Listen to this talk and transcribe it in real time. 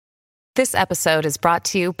This episode is brought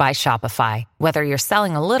to you by Shopify. Whether you're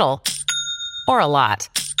selling a little or a lot,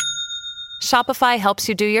 Shopify helps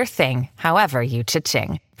you do your thing, however you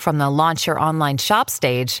cha-ching. From the launch your online shop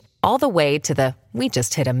stage, all the way to the we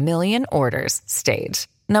just hit 1 million orders stage.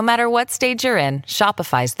 No matter what stage you're in,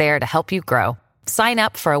 Shopify's there to help you grow. Sign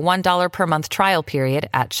up for a $1 per month trial period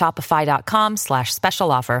at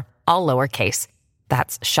shopify.com/special offer, all lowercase.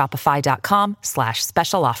 That's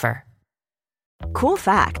shopify.com/special offer. Cool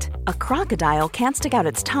fact, a crocodile can't stick out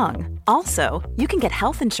its tongue. Also, you can get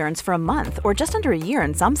health insurance for a month or just under a year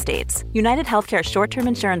in some states. United Healthcare short-term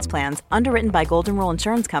insurance plans, underwritten by Golden Rule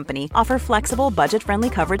Insurance Company, offer flexible, budget-friendly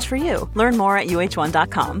coverage for you. Learn more at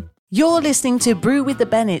uh1.com. You're listening to Brew with the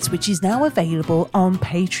Bennetts, which is now available on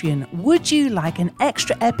Patreon. Would you like an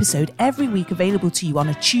extra episode every week available to you on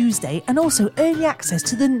a Tuesday, and also early access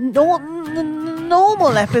to the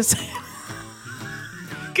normal episode?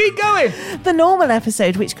 Keep going. The normal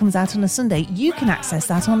episode, which comes out on a Sunday, you can access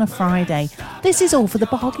that on a Friday. This is all for the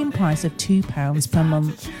bargain price of £2 per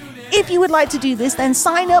month. If you would like to do this, then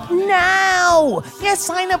sign up now. Yes,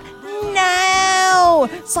 sign up now.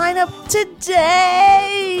 Sign up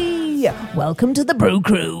today. Welcome to the Brew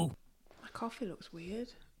Crew. My coffee looks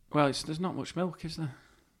weird. Well, there's not much milk, is there?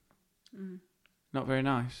 Not very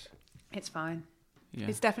nice. It's fine. Yeah.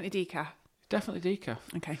 It's definitely decaf. Definitely decaf.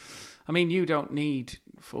 Okay. I mean, you don't need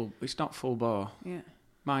full... It's not full bar. Yeah.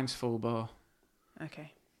 Mine's full bar.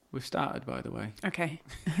 Okay. We've started, by the way. Okay.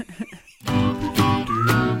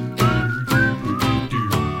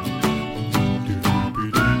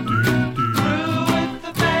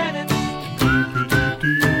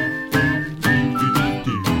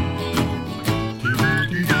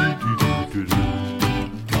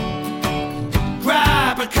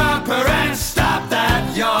 Grab a cuppa and stop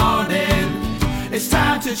that yawning. It's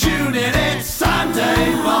time to tune in, it's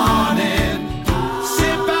Sunday morning.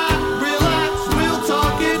 Sit back, relax, we'll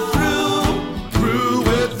talk it through. Brew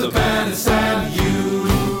with the Bennetts and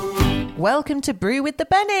you. Welcome to Brew with the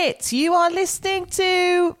Bennetts. You are listening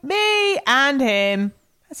to me and him.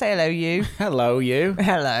 Say hello, you. Hello, you.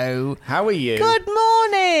 Hello. How are you? Good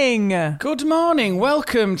morning. Good morning.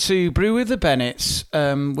 Welcome to Brew with the Bennetts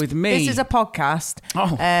with me. This is a podcast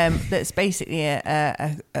Oh. that's basically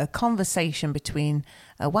a conversation between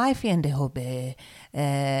a wifey and a hubby.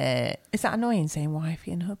 Is that annoying saying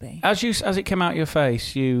wifey and hubby? As it came out your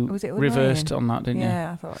face, you Was it reversed annoying? on that, didn't you?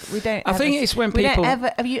 Yeah, I thought we don't. I think it's when we don't people-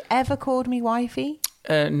 have you ever called me wifey?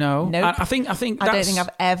 No. Nope. I think I don't think I've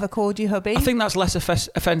ever called you hubby. I think that's less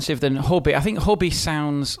offensive than hubby. I think hubby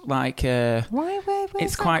sounds like Where's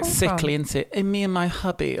it's that quite come sickly, from? isn't it? Me and my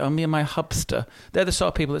hubby, or me and my hubster. They're the sort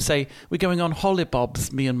of people that say, we're going on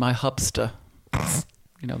hollybobs, me and my hubster.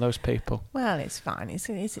 You know, those people. Well, it's fine. It's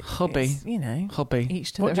Hubby. It's, you know, Hubby.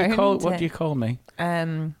 each to What their do you own, call? isn't What it? do you call me?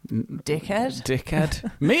 Dickhead.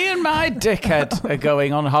 Dickhead. Me and my dickhead are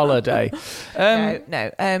going on holiday.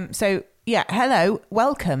 No. So yeah, hello,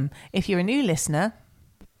 welcome. If you're a new listener,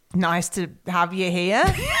 nice to have you here.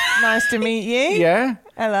 Nice to meet you. Yeah.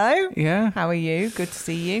 Hello. Yeah. How are you? Good to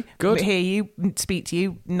see you. Good. Hear you, speak to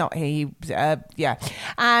you, not hear you. Yeah.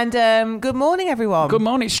 And good morning, everyone. Good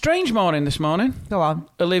morning. Strange morning this morning. Go on.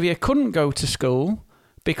 Olivia couldn't go to school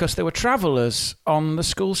because there were travellers on the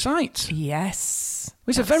school site. Yes. It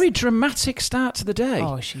was a very dramatic start to the day.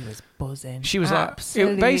 Oh, she was buzzing. She was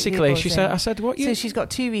absolutely like, basically, she buzzing. said, I said, what you... So she's got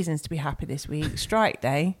 2 reasons to be happy this week. Strike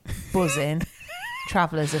day, buzzing.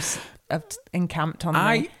 Travellers have encamped on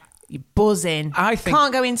I- me. You're buzzing. I think-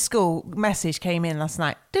 Can't go in school. Message came in last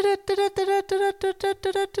night. Because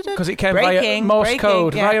it came via Morse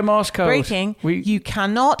code. Via Morse code. Breaking. You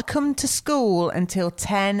cannot come to school until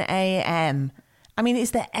 10 a.m. I mean,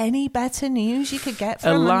 is there any better news you could get for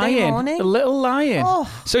a Monday morning? A little lion. Oh.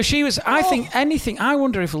 So she was, I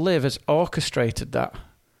wonder if Liv has orchestrated that.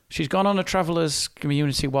 She's gone on a Travellers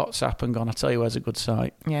Community WhatsApp and gone, I'll tell you where's a good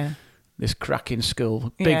site. Yeah. This cracking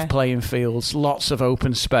school, big Yeah. playing fields, lots of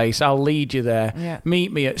open space. I'll lead you there. Yeah.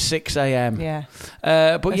 Meet me at 6 a.m. Yeah.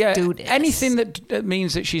 But Let's do this. anything that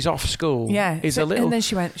means that she's off school is a little... And then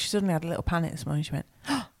she suddenly had a little panic this morning. She went,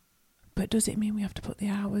 but does it mean we have to put the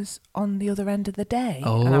hours on the other end of the day?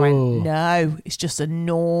 Oh. And I went, no, it's just a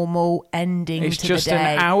normal ending It's to just the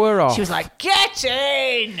day. an hour off. She was like, get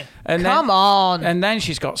in! Come on! And then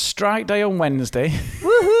she's got strike day on Wednesday.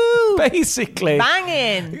 Woohoo! Basically.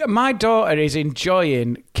 Banging! My daughter is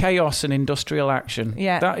enjoying chaos and industrial action.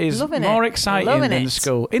 Yeah. That is Loving more it. exciting Loving than it.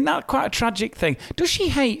 school. Isn't that quite a tragic thing? Does she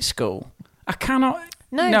hate school? I cannot...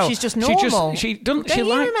 No, she's just normal. She doesn't... Don't she you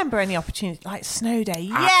like... remember any opportunity like snow day?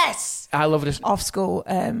 Yes! I love this. Off school.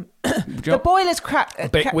 The boiler's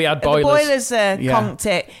cracked. We had boilers. The boiler's conked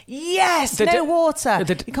it. Yes, no water.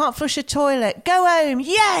 You can't flush a toilet. Go home.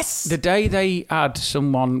 Yes. The day they had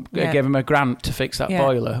someone give them a grant to fix that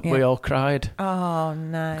boiler, we all cried. Oh,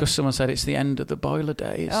 no. Because someone said it's the end of the boiler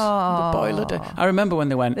days. The boiler day. I remember when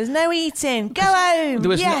they went... There's no eating. Go home.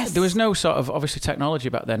 There was no sort of, obviously, technology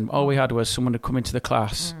back then. All we had was someone would come into the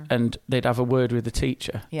class and they'd have a word with the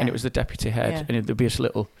teacher. And it was the deputy head. And there'd be this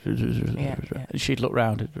little... And she'd look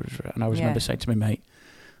round. And I always remember saying to my mate,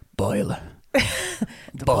 boiler.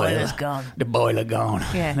 The boiler's gone. The boiler gone.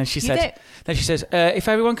 Yeah. And then she says, if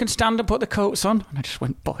everyone can stand and put the coats on. And I just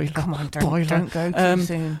went, boiler. Come on, boiler. Don't go too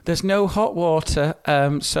soon. There's no hot water,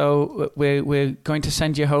 so we're going to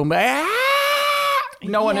send you home.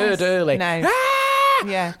 No one heard early. No.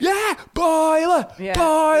 Yeah. Yeah, boiler,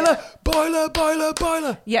 boiler.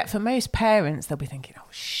 Yeah, for most parents, they'll be thinking, oh,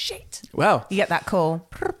 shit. Well. You get that call.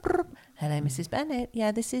 Hello, Mrs. Bennett.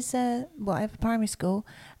 Yeah, this is whatever primary school.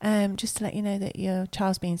 Just to let you know that your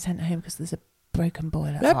child's being sent home because there's a broken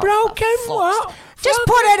boiler. A broken what? Just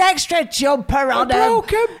put an extra jumper on them.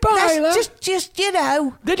 Broken boiler? Just get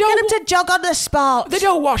them don't, to jog on the spot. They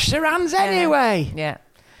don't wash their hands anyway. Yeah.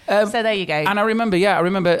 So there you go. And I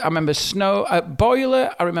remember snow,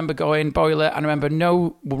 boiler, I remember going boiler, and I remember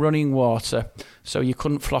no running water. So you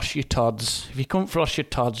couldn't floss your tods. If you couldn't floss your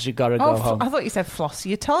tods, you got to go home. I thought you said floss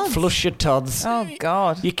your tods. Flush your tods. Oh,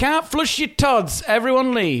 God. You can't flush your tods.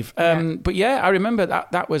 Everyone leave. But yeah, I remember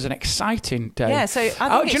that was an exciting day. Yeah, so I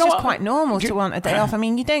think it's just quite normal to want a day off. I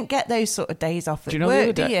mean, you don't get those sort of days off at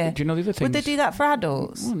work, do you? Do you know the other things? Would they do that for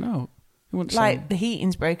adults? Oh, no. Like the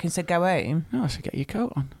heating's broken, so go home. No, so get your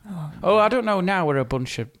coat on. Oh, I don't know. Now we're a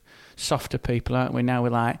bunch of softer people, aren't we? Now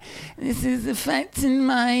we're like, this is affecting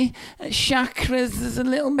my chakras. There's a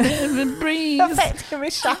little bit of a breeze. Affecting my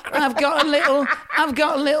chakras. I've got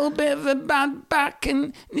a little bit of a bad back,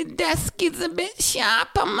 and the desk is a bit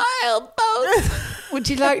sharp on my elbows. Would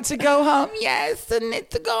you like to go home? Yes, I need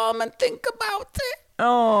to go home and think about it.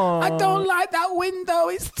 Oh, I don't like that window.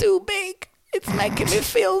 It's too big. It's making me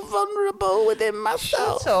feel vulnerable within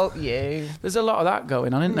myself. Shut up, you. There's a lot of that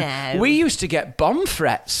going on, isn't there? No. We used to get bomb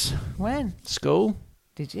threats. When? School.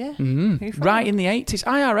 Did you? Mm-hmm. Right in the 80s.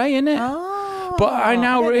 IRA, innit? Oh. But I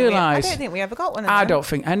now realise... I don't think we ever got one of I them. don't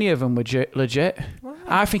think any of them were legit. Wow.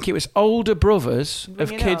 I think it was older brothers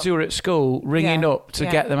of kids who were at school ringing up to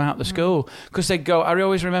get them out of school. Because they'd go... I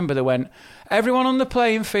always remember they went, everyone on the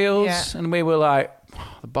playing fields, and we were like...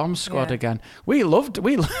 The bomb squad again. We were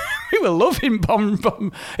loving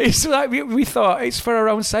bomb. It's like we thought it's for our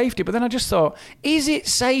own safety, but then I just thought, is it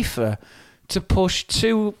safer to push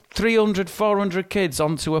 200, 300, 400 kids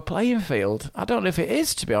onto a playing field? I don't know if it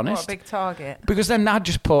is, to be honest. What a big target. Because then I'd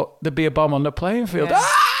just there'd be a bomb on the playing field. Yeah.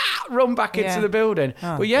 Run back into the building.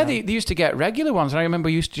 Oh, but yeah, they used to get regular ones. And I remember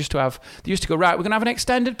they used to go, right, we're going to have an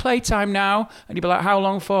extended playtime now. And you'd be like, how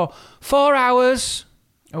long for? 4 hours.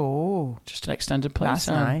 Oh, just an extended play. That's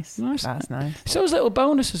nice. That's nice. It's those little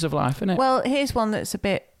bonuses of life, isn't it? Well, here's one that's a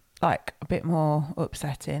bit more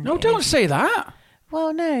upsetting. No, don't say that.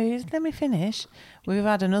 Well, no, let me finish. We've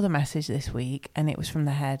had another message this week, and it was from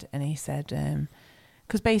the head, and he said,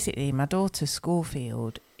 because basically my daughter's school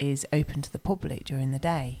field is open to the public during the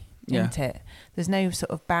day, isn't it? There's no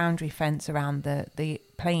sort of boundary fence around the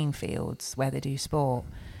playing fields where they do sport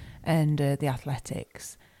and the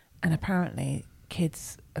athletics, and apparently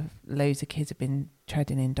loads of kids have been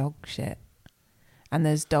treading in dog shit, and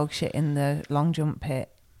there's dog shit in the long jump pit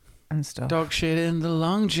and stuff. Dog shit in the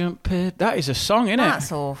long jump pit. That is a song, isn't it?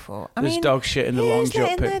 That's awful. There's dog shit in the long jump pit.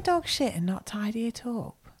 Who's letting their dog shit and not tidy it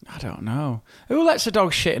up? I don't know. Who lets a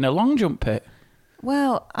dog shit in a long jump pit?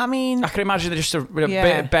 Well, I mean, I can imagine they're just a bit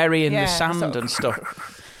of berry in the sand and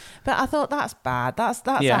stuff. But I thought that's bad. That's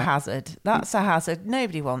a hazard. That's a hazard.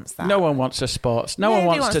 Nobody wants that. No one wants a sports.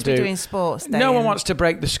 Nobody wants to be doing sports. No one wants to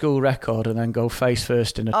break the school record and then go face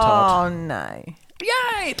first in a Todd. Oh no!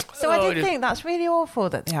 Yay! So I do think that's really awful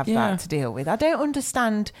that they have that to deal with. I don't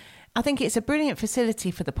understand. I think it's a brilliant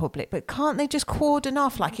facility for the public, but can't they just cordon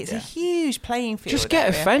off like it's a huge playing field? Just get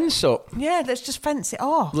a fence up. Yeah, let's just fence it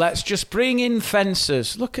off. Let's just bring in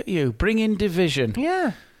fences. Look at you, bring in division.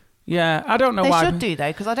 Yeah. Yeah, I don't know why. They should do, though,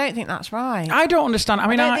 because I don't think that's right. I don't understand. I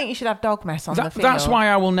mean, I don't think you should have dog mess on the field. That's why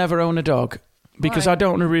I will never own a dog, because I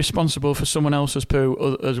don't want to be responsible for someone else's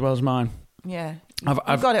poo as well as mine. Yeah.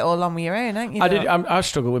 You've got it all on with your own, haven't you? I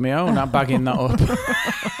struggle with my own. I'm bagging that up.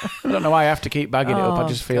 I don't know why I have to keep bagging it up. I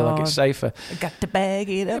just feel like it's safer. I got to bag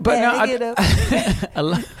it up, but it up.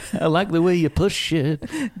 I like the way you push it.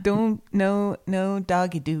 No,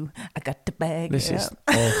 doggy do. I got to bag this it is up.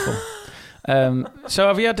 awful. So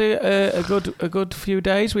have you had a good few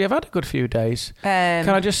days? We have had a good few days. Can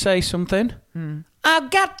I just say something?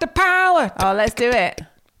 I've got the power. Oh, let's do it.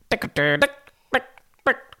 I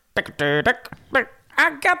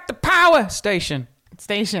got the power station.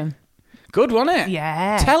 Good, wasn't it?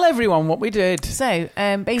 Yeah. Tell everyone what we did. So,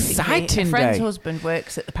 basically, Exciting a friend's day. husband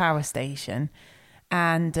works at the power station,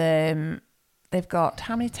 and they've got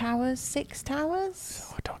how many towers? 6 towers?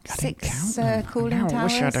 Oh, I didn't count Six them. cooling I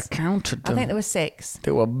towers. wish I'd have counted them. I think there were 6.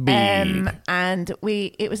 They were big. And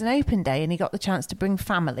it was an open day, and he got the chance to bring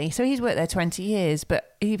family. So he's worked there 20 years,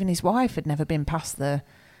 but even his wife had never been past the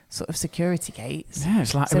sort of security gates. Yeah,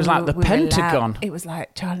 it was like the Pentagon. It was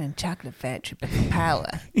like Charlie and Chocolate Factory, but for power.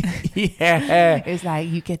 Yeah. It was like,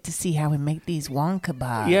 you get to see how we make these Wonka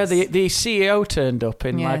bars. Yeah, the CEO turned up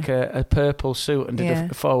in like a purple suit and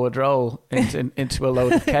did a forward roll into a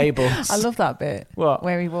load of cables. I love that bit. What?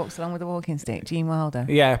 Where he walks along with a walking stick, Gene Wilder.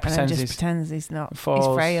 Yeah, and then just pretends he's not. falls.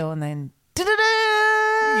 He's frail, and then.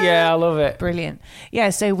 Yeah, I love it. Brilliant. Yeah,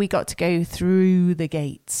 so we got to go through the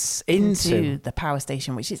gates into the power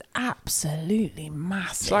station, which is absolutely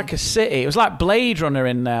massive. It's like a city. It was like Blade Runner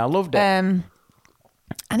in there. I loved it. And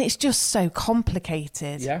it's just so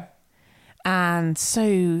complicated. Yeah. And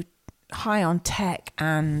so high on tech,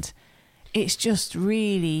 and it's just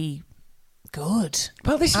really good.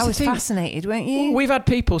 Well, this is I the was thing. fascinated, weren't you? We've had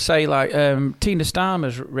people say, like, Tina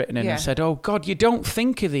Starmer's written in Yeah. and said, oh, God, you don't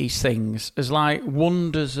think of these things as, like,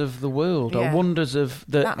 wonders of the world or Yeah. wonders of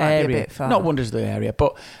the That might be a area. bit far. Not wonders of the area,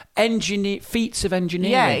 but feats of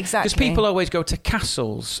engineering. Yeah, exactly. Because people always go to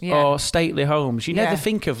castles Yeah. or stately homes. You never Yeah.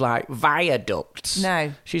 think of, like, viaducts.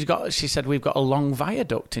 No. She said, we've got a long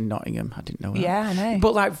viaduct in Nottingham. I didn't know that. Yeah, I know.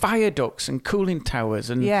 But, like, viaducts and cooling towers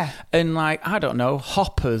and, like, I don't know,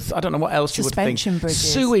 hoppers. I don't know what else you would think. Suspension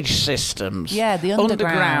bridges. Sewage systems. Yeah, the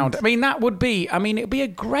underground. I mean, it'd be a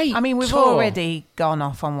great we've tour. already gone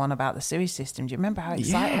off on one about the sewage system. Do you remember how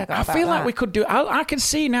excited I got about that? I feel like we could do. I can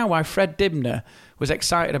see now why Fred Dibner was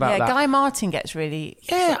excited about that. Guy Martin gets really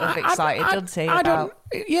sort of excited, doesn't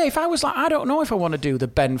he? If I was like, I don't know if I want to do the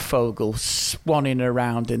Ben Fogle swanning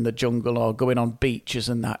around in the jungle or going on beaches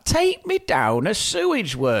and that. Take me down a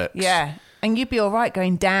sewage works. Yeah. And you'd be all right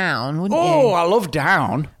going down, wouldn't you? Oh, I love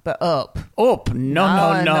down. But up. Up.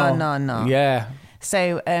 No. Yeah.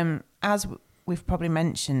 So, as we've probably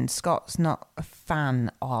mentioned, Scott's not a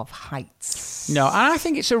fan of heights. No, and I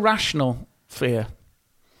think it's a rational fear.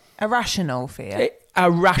 A rational fear.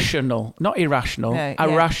 Irrational, not irrational. No,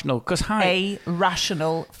 irrational, because a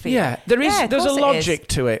rational fear. Yeah, there's a logic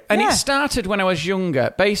to it. And it started when I was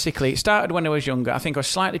younger. Basically, I think I was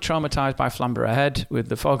slightly traumatised by Flamborough Head with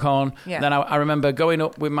the foghorn. Yeah. Then I remember going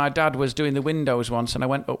up with my dad was doing the windows once, and I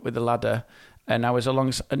went up with the ladder. And I was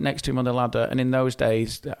next to him on the ladder. And in those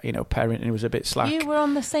days, parenting was a bit slack. You were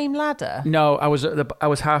on the same ladder? No, I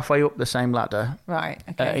was halfway up the same ladder. Right,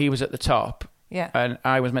 okay. He was at the top. Yeah. And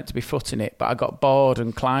I was meant to be footing it, but I got bored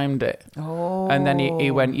and climbed it. Oh. And then he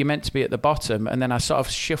went, you're meant to be at the bottom. And then I sort of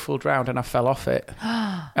shuffled round and I fell off it.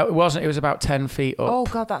 It was about 10 feet up. Oh,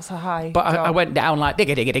 God, that's a high. But I went down like,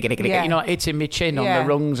 Yeah. you know, hitting my chin on the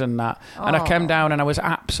rungs and that. And I came down and I was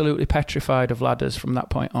absolutely petrified of ladders from that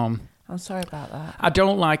point on. I'm sorry about that. I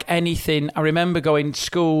don't like anything. I remember going to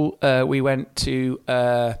school, we went to...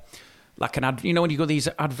 like when you go these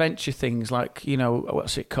adventure things, like,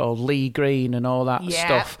 what's it called, Lee Green and all that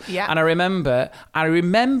stuff. Yeah. And I remember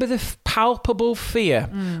the palpable fear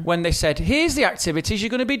when they said, here's the activities you're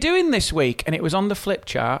going to be doing this week. And it was on the flip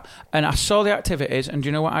chart. And I saw the activities. And do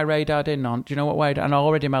you know what I radared in on? Do you know what way? And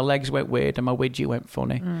already my legs went weird and my widget went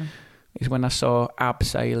funny. Is when I saw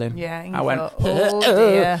abseiling. Yeah, I went, oh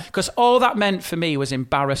dear. Because all that meant for me was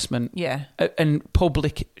embarrassment and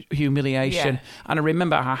public humiliation. Yeah. And I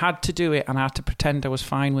remember I had to do it and I had to pretend I was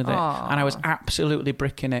fine with it. And I was absolutely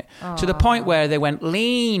bricking it. To the point where they went,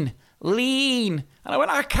 lean. And I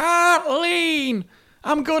went, I can't lean.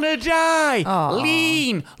 I'm going to die. Aww.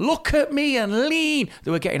 Lean. Look at me and lean. They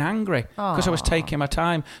were getting angry because I was taking my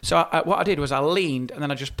time. So what I did was I leaned and then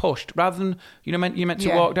I just pushed. Rather than, you're meant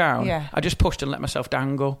to walk down. Yeah. I just pushed and let myself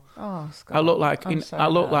dangle. Oh, Scott. I look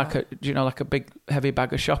like a big heavy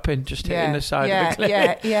bag of shopping just hitting the side of the cliff.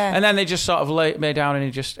 Yeah. And then they just sort of laid me down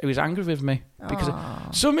and he was angry with me because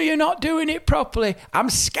some of you not doing it properly. I'm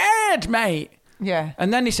scared, mate. Yeah.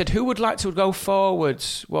 And then he said, who would like to go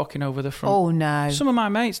forwards walking over the front? Oh, no. Some of my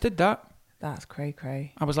mates did that. That's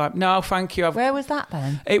cray-cray. I was like, no, thank you. Where was that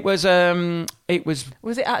then? It was...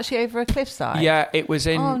 Was it actually over a cliffside? Yeah, it was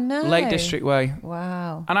in Lake District Way.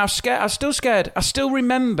 Wow. And I was scared. I was still scared. I still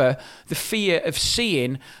remember the fear of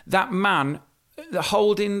seeing that man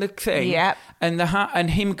holding the thing. Yep. And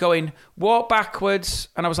him going, walk backwards.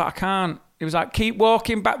 And I was like, I can't. It was like, keep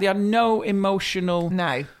walking back. They had no emotional...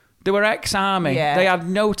 No. They were ex-army. Yeah. They had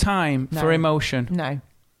no time for emotion. No.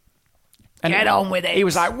 And Get on with it. He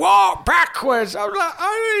was like, walk backwards. I was like,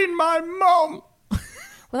 I need my mum.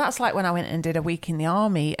 Well, that's like when I went and did a week in the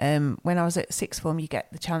army. When I was at sixth form, you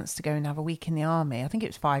get the chance to go and have a week in the army. I think it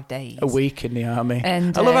was 5 days. A week in the army.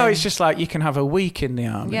 And I love how it's just like you can have a week in the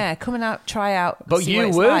army. Yeah, coming out, try out. But see you what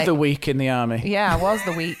it's were like. the week in the army. Yeah, I was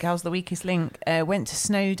the week. I was the weakest link. Went to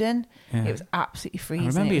Snowdon. Yeah. It was absolutely freezing. I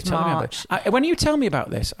remember you telling me about it. When you tell me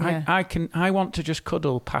about this, Yeah. I want to just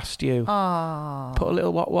cuddle past you. Oh. Put a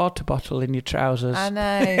little water bottle in your trousers. I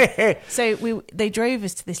know. So they drove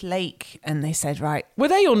us to this lake and they said, right. Were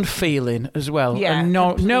they unfeeling as well? Yeah, And no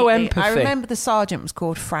completely. empathy. I remember the sergeant was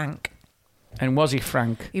called Frank. And was he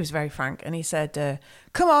frank? He was very frank. And he said,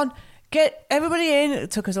 come on, get everybody in.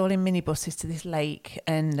 It took us all in minibuses to this lake.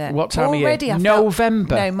 And what time already of year?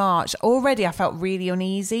 November? No, March. Already I felt really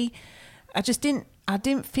uneasy. I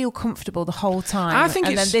didn't feel comfortable the whole time. I think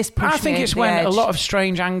it's when a lot of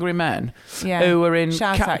strange, angry men who were in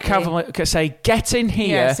cavalry say, "Get in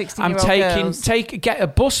here! Yeah, I'm 16-year-old get a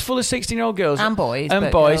bus full of 16-year-old girls and boys,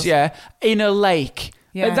 in a lake."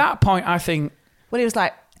 Yeah. At that point, I think, well, it was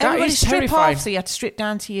like that everybody is strip terrifying. off, so you had to strip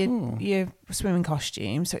down to your swimming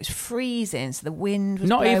costume. So it's freezing. So the wind was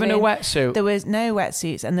not even a blowing. wetsuit. There was no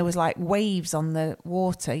wetsuits, and there was like waves on the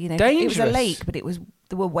water. You know, Dangerous. It was a lake, but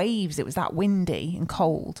there were waves. It was that windy and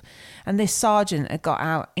cold. And this sergeant had got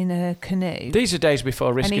out in a canoe. These are days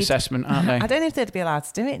before risk assessment, aren't they? I don't know if they'd be allowed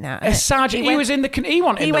to do it now. A sergeant, he was in the canoe. He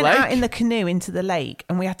went out in the canoe into the lake,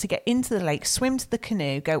 and we had to get into the lake, swim to the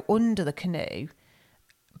canoe, go under the canoe,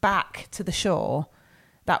 back to the shore.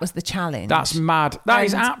 That was the challenge. That's mad. That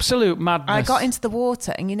is absolute madness. I got into the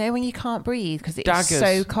water, and you know when you can't breathe because it's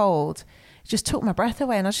so cold, it just took my breath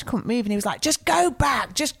away, and I just couldn't move. And he was like, just go back,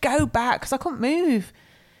 because I couldn't move.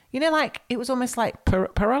 You know, like, it was almost like...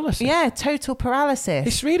 paralysis. Yeah, total paralysis.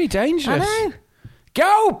 It's really dangerous. I know.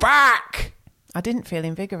 Go back! I didn't feel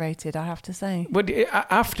invigorated, I have to say. But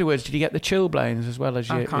afterwards, did you get the chilblains as well as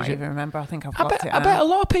you? I can't even remember. I think I've blocked it out. I bet a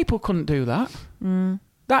lot of people couldn't do that.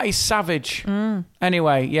 That is savage.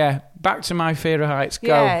 Anyway, yeah, back to my fear of heights. Go.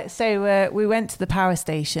 Yeah, so we went to the power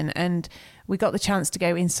station and we got the chance to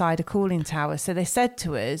go inside a cooling tower. So they said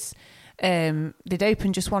to us, they'd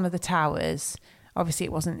opened just one of the towers. Obviously,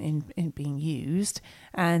 it wasn't in being used.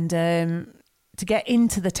 And to get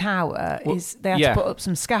into the tower, they had to put up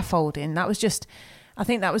some scaffolding. That was just... I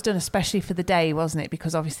think that was done especially for the day, wasn't it?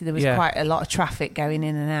 Because obviously there was quite a lot of traffic going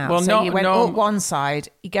in and out. Well, so you went up one side,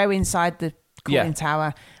 you go inside the cooling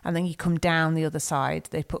tower, and then you come down the other side.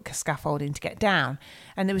 They put scaffolding to get down.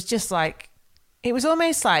 And it was just like... It was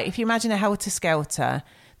almost like, if you imagine a helter-skelter...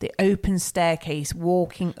 the open staircase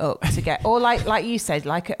walking up to get, or like you said,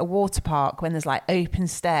 like at a water park when there's like open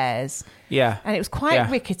stairs. Yeah. And it was quite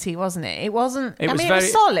rickety, wasn't it? It wasn't, it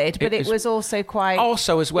was solid, but it was also quite...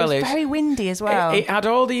 Also, as well as... It was very windy as well. It had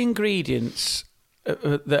all the ingredients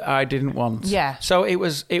that I didn't want. Yeah. So it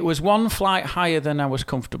was one flight higher than I was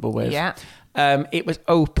comfortable with. Yeah. It was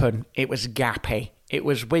open. It was gappy. It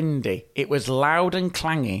was windy. It was loud and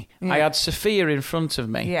clangy. Yeah. I had Sophia in front of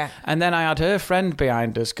me. Yeah. And then I had her friend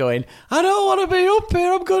behind us going, I don't want to be up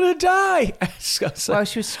here. I'm going to die. Well,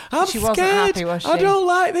 she wasn't happy, was she? I don't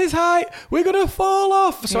like this height. We're going to fall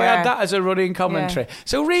off. So I Yeah. had that as a running commentary. Yeah.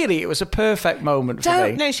 So really, it was a perfect moment for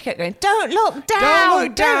me. No, she kept going, don't look down. Don't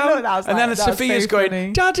look down. And then Sophia's going,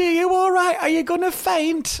 funny. Daddy, are you all right? Are you going to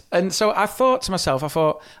faint? And so I thought to myself,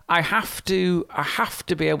 I have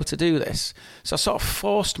to be able to do this. So I sort of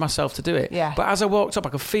forced myself to do it. Yeah. But as I walked up, I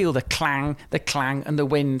could feel the clang, and the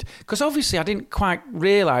wind. Because obviously I didn't quite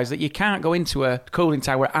realise that you can't go into a cooling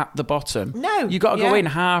tower at the bottom. No. You got to go in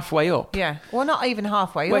halfway up. Yeah. Well, not even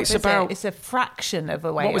halfway up, it's a fraction of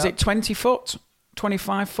a way What was up. it, 20 foot?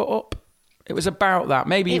 25 foot up? It was about that,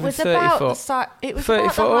 maybe even 30 foot. It was 30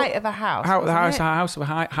 about foot the up. height of a house. How the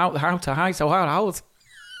house.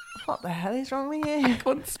 What the hell is wrong with you? I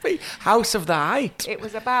couldn't speak. House of the height. It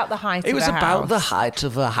was about the height of a house. It was about the height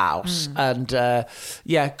of a house. And,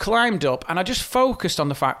 climbed up. And I just focused on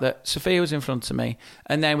the fact that Sophia was in front of me.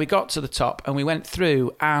 And then we got to the top and we went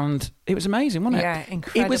through. And it was amazing, wasn't it? Yeah,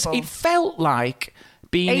 incredible. It felt like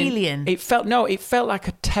being... Alien. It felt like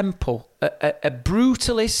a temple. A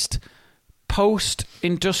brutalist,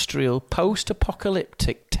 post-industrial,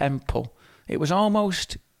 post-apocalyptic temple. It was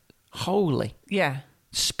almost holy. Yeah.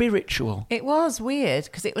 Spiritual. It was weird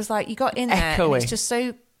because it was like you got in there and it's just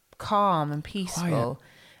so calm and peaceful. Quiet.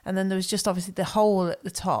 And then there was just obviously the hole at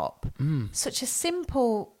the top. Such a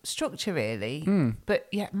simple structure really, but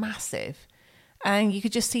yet massive. And you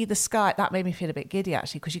could just see the sky. That made me feel a bit giddy,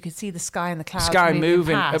 actually, because you could see the sky and the clouds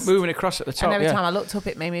moving past. moving across at the top. And every time I looked up,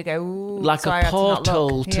 it made me go, ooh. Like so a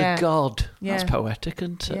portal to God. Yeah. That's poetic,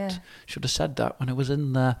 isn't it? Yeah. Should have said that when I was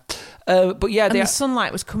in there. But yeah, and the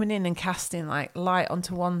sunlight was coming in and casting like light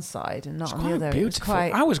onto one side and not on the other. Beautiful. It was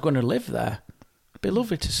quite... I was going to live there. It'd be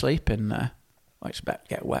lovely to sleep in there. I expect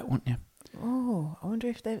to get wet, wouldn't you? Oh, I wonder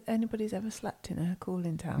if anybody's ever slept in a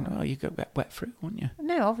cooling tower. Oh, you get wet through, wouldn't you?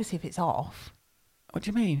 No, obviously if it's off. What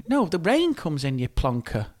do you mean? No, the rain comes in, you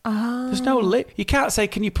plonker. There's no lid. You can't say,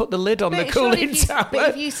 can you put the lid on the cooling tower?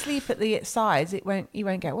 But if you sleep at the sides, you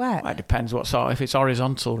won't get wet. Well, it depends what sort. If it's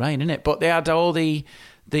horizontal rain, isn't it? But they had all the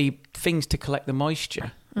things to collect the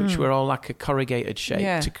moisture, which were all like a corrugated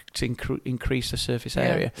shape to increase the surface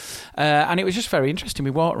area. And it was just very interesting.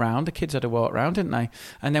 We walked around. The kids had a walk around, didn't they?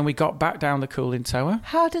 And then we got back down the cooling tower.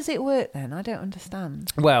 How does it work then? I don't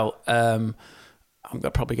understand. Well, I'm going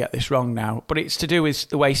to probably get this wrong now, but it's to do with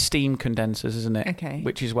the way steam condenses, isn't it? Okay.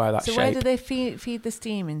 Which is why that shape. So where do they feed the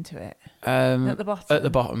steam into it? At the bottom? At the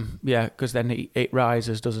bottom, yeah, because then it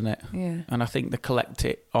rises, doesn't it? Yeah. And I think they collect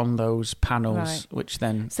it on those panels, which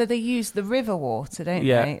then... So they use the river water, don't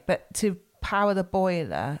they? But to power the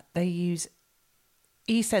boiler, they use...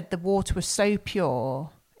 He said the water was so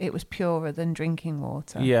pure, it was purer than drinking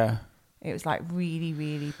water. Yeah. It was like really,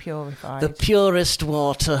 really purified. The purest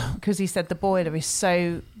water. Because he said the boiler is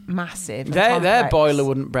so massive. Their boiler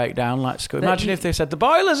wouldn't break down like school. Imagine if they said, the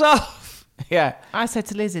boiler's off. Yeah. I said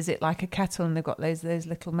to Liz, is it like a kettle and they've got those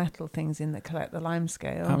little metal things in that collect the lime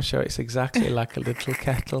scale? I'm sure it's exactly like a little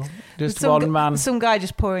kettle. Just one man. Some guy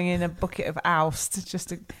just pouring in a bucket of oust just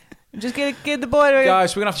to... Just get the boiler.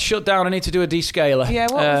 Guys, we're going to have to shut down. I need to do a descaler. Yeah,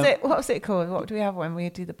 what was it called? What do we have when we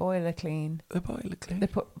do the boiler clean? The boiler clean? They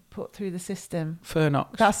put through the system.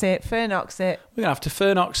 Fernox. That's it. Fernox it. We're going to have to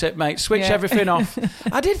Fernox it, mate. Switch everything off.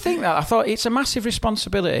 I did think that. I thought it's a massive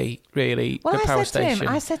responsibility, really, the power station.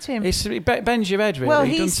 I said to him... It bends your head, really. Well,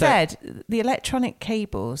 he said the electronic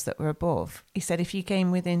cables that were above, he said if you came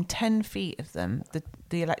within 10 feet of them,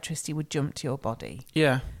 the electricity would jump to your body.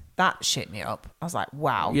 Yeah. That shit me up. I was like,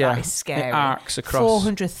 wow, that is scary. It arcs across.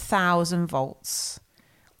 400,000 volts.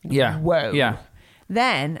 Yeah. Whoa. Yeah.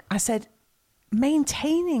 Then I said,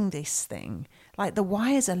 maintaining this thing, like the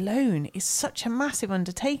wires alone, is such a massive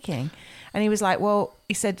undertaking. And he was like, well,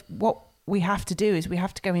 he said, what we have to do is we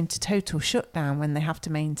have to go into total shutdown when they have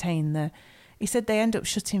to maintain he said they end up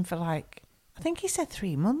shutting for I think he said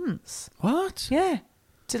 3 months. What? Yeah.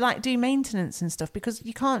 To do maintenance and stuff, because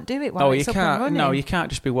you can't do it while it's up and running. No, you can't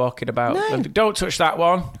just be walking about. No. Don't touch that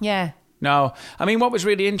one. Yeah. No. I mean, what was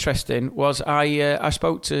really interesting was I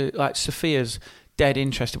spoke to Sophia's dead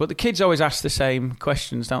interested, but the kids always ask the same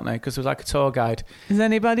questions, don't they? Because there was like a tour guide. Has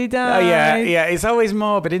anybody died? Oh yeah. It's always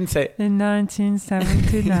morbid, isn't it? In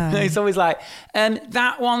 1979. It's always like,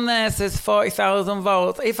 that one there says 40,000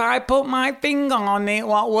 volts. If I put my finger on it,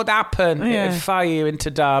 what would happen? Yeah. It'd fire you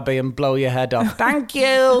into Derby and blow your head off. Thank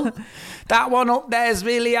you. That one up there is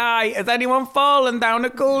really high. Has anyone fallen down a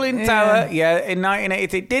cooling tower? Yeah, in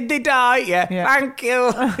 1980. Did they die? Yeah. Thank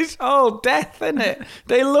you. It's all death, isn't it?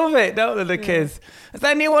 They love it, don't they, the kids? Has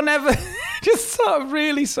anyone ever just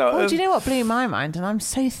really Well, do you know what blew my mind? And I'm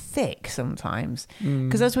so thick sometimes.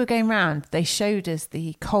 Because as we were going round, they showed us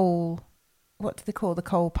the coal... What do they call the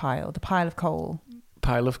coal pile? The pile of coal.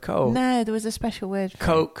 Pile of coal? No, there was a special word for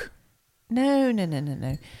Coke? it. No.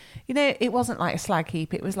 You know, it wasn't like a slag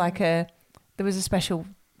heap. It was like there was a special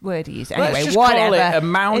word he used. Anyway, Let's just whatever. call it a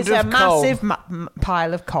mound it's of a coal. massive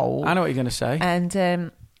pile of coal. I know what you're going to say.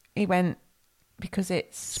 And he went, because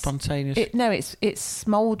it's... Spontaneous. It's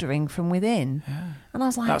smouldering from within. Yeah. And I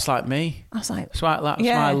was like... That's like me. I was like... That's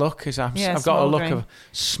my look. I've got a look of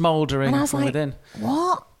smouldering from within.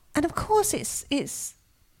 What? And of course it's...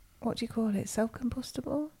 What do you call it?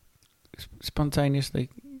 Self-combustible? Spontaneously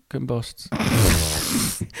combusts.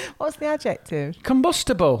 What's the adjective?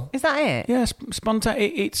 Combustible. Is that it? Yeah,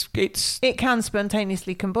 spontaneous. It can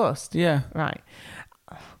spontaneously combust. Yeah. Right.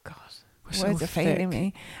 Oh God, We're words so are failing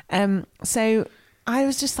thick. me. So I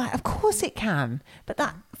was just like, of course it can, but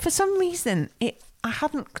that for some reason I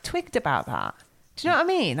hadn't twigged about that. Do you know what I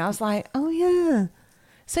mean? I was like, oh yeah.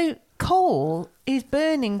 So coal is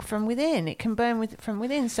burning from within. It can burn from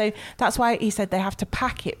within. So that's why he said they have to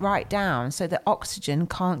pack it right down so that oxygen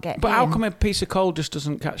can't get in. But how come a piece of coal just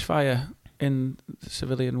doesn't catch fire in the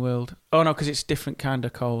civilian world? Oh, no, because it's different kind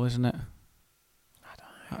of coal, isn't it?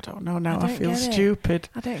 I don't know now. I feel stupid.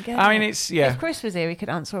 I don't get it. I mean, it's, yeah. If Chris was here, he could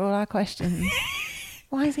answer all our questions.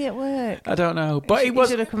 Why is he at work? I don't know. But he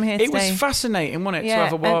should have come here it was today. fascinating, wasn't it, to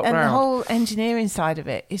have a walk and around? the whole engineering side of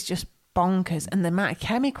it is just bonkers. And the amount of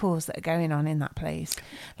chemicals that are going on in that place.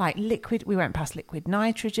 Like liquid, we went past liquid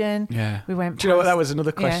nitrogen. Yeah. We went past, Do you know what? That was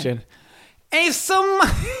another question. If someone...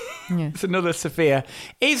 It's another Sophia.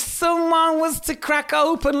 If someone was to crack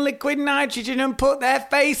open liquid nitrogen and put their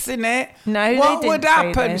face in it, what would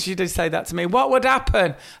happen? She did say that to me. What would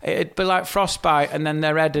happen? It'd be like frostbite, and then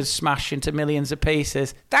their head would smash into millions of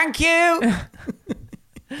pieces. Thank you.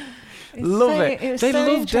 Love it. They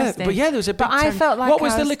loved it. But yeah, there was a big... I felt like what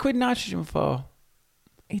was the liquid nitrogen for?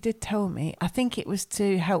 He did tell me. I think it was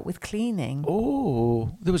to help with cleaning.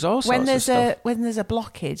 Oh, there was all sorts of stuff. When there's a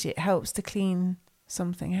blockage, it helps to clean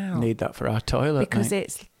something out. Need that for our toilet, because mate.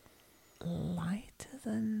 It's lighter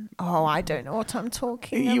than... Oh, I don't know what I'm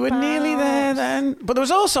talking about. You were nearly there then. But there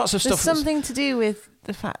was all sorts of stuff. There's something to do with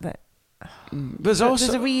the fact that... There's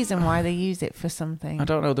a reason why they use it for something. I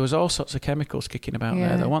don't know. There was all sorts of chemicals kicking about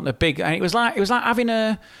there. They want the big... And it was like having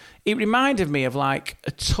a... It reminded me of like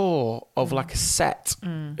a tour of like a set.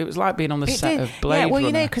 It was like being on the set of Blade Runner.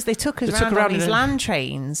 You know, because they took us around on these land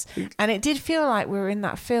trains, and it did feel like we were in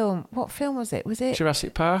that film. What film was it? Was it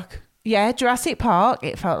Jurassic Park? Yeah, Jurassic Park.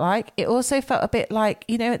 It felt like. It also felt a bit like,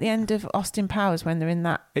 you know, at the end of Austin Powers when they're in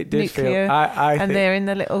that nuclear, and they're in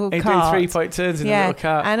the little cart. Doing 3-point turns in the little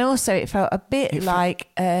cart. And also it felt a bit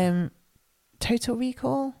like Total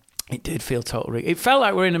Recall. It did feel totally... It felt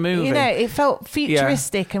like we're in a movie. You know, it felt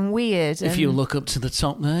futuristic and weird. If you look up to the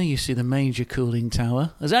top there, you see the major cooling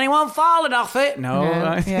tower. Has anyone fallen off it?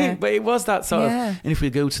 No. But it was that sort of... And if we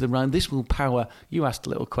go to the right, this will power... You asked a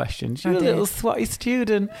little question. You're a little swatty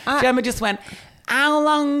student. Gemma just went... How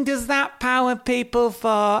long does that power people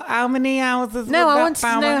for? How many hours does that power? No, I wanted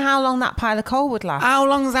to know how long that pile of coal would last. How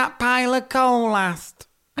long does that pile of coal last?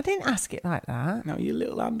 I didn't ask it like that. No, your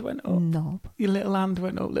little hand went up. Knob. Your little hand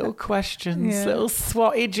went up. Little questions. Little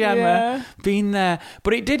swatty Gemma being there.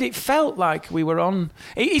 But it felt like we were on...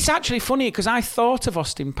 It's actually funny because I thought of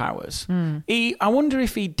Austin Powers. I wonder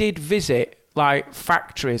if he did visit like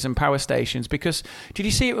factories and power stations, because did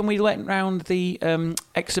you see it when we went round the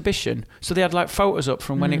exhibition? So they had like photos up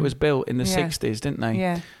from when it was built in the 60s, didn't they?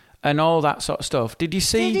 Yeah. And all that sort of stuff. Did you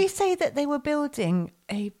see... Did he say that they were building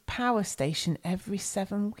a power station every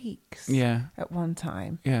 7 weeks? Yeah. At one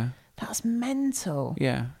time? Yeah. That's mental.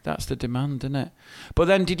 Yeah, that's the demand, isn't it? But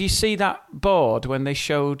then did you see that board when they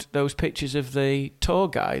showed those pictures of the tour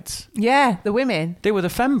guides? Yeah, the women. They were the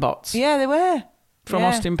fembots. Yeah, they were. From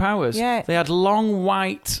Austin Powers. Yeah. They had long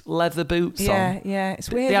white leather boots on. Yeah.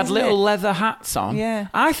 It's weird. They had little leather hats on. Yeah.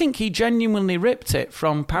 I think he genuinely ripped it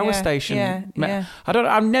from Power Station. Yeah.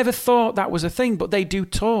 I've never thought that was a thing, but they do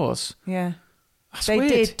tours. Yeah. That's they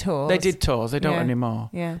weird. did tours. They did tours. They don't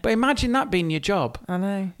anymore. Yeah. But imagine that being your job. I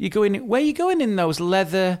know. You go in. Where are you going in those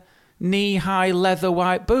leather, knee-high leather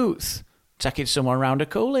white boots? Taking someone around a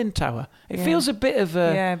cooling tower. It feels a bit of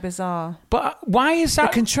a... Yeah, bizarre. But why is that...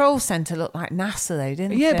 The control centre looked like NASA, though,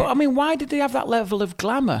 didn't it? Yeah, but I mean, why did they have that level of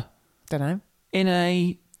glamour? Don't know. In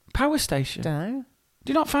a power station? Don't know.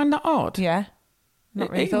 Do you not find that odd? Yeah. Not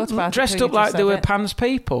really thought about it. Dressed up like they were Pan's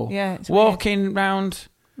people. Yeah, it's walking round...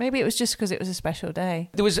 Maybe it was just because it was a special day.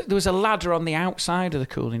 There was a ladder on the outside of the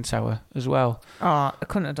cooling tower as well. Oh, I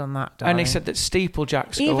couldn't have done that, And they said that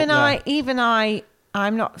steeplejacks go up there.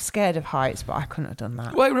 I'm not scared of heights, but I couldn't have done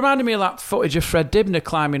that. Well, it reminded me of that footage of Fred Dibner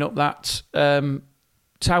climbing up that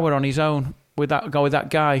tower on his own with that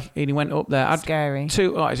guy, and he went up there. Scary.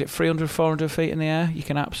 300, 400 feet in the air? You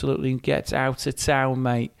can absolutely get out of town,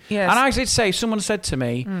 mate. Yes. And I did say, someone said to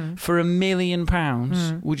me, for £1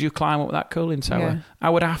 million, would you climb up that cooling tower? Yeah. I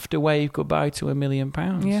would have to wave goodbye to £1 million.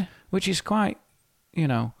 Yeah. Which is quite,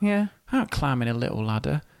 Yeah. I'm not climbing a little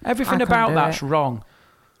ladder. Everything about that's wrong.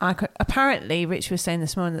 Apparently, Rich was saying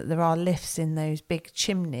this morning that there are lifts in those big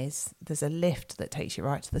chimneys. There's a lift that takes you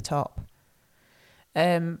right to the top.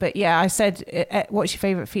 But yeah, I said, what's your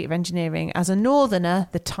favourite feat of engineering? As a northerner,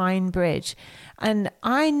 the Tyne Bridge. And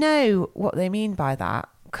I know what they mean by that,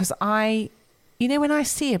 because when I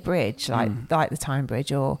see a bridge like the Tyne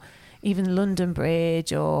Bridge, or even London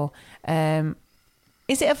Bridge, or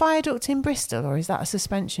is it a viaduct in Bristol, or is that a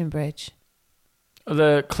suspension bridge?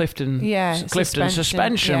 The Clifton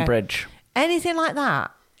Suspension Bridge. Anything like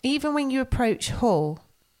that. Even when you approach Hull,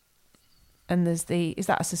 and is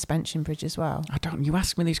that a suspension bridge as well? I don't. You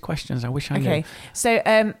ask me these questions. I wish I knew. Okay, so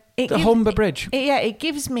the Humber Bridge. It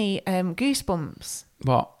gives me goosebumps.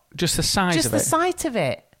 What? Just the size of it. Just the sight of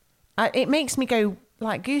it. It makes me go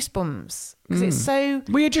like goosebumps because it's so.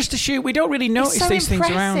 We just assume we don't really notice these things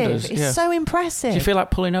around us. It's so impressive. Do you feel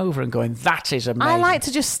like pulling over and going, "That is amazing"? I like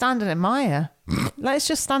to just stand and admire. Let's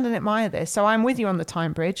just stand and admire this. So I'm with you on the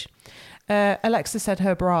Tyne Bridge. Alexa said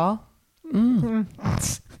her bra.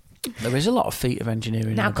 There is a lot of feat of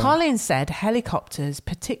engineering. Now, in the boat. Colin said helicopters,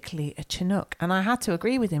 particularly a Chinook, and I had to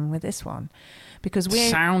agree with him with this one because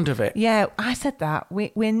sound of it. Yeah, I said that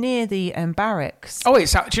we're near the barracks. Oh, do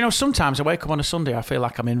you know? Sometimes I wake up on a Sunday, I feel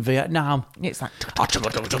like I'm in Vietnam. It's like,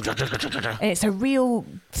 and it's a real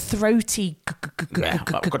throaty.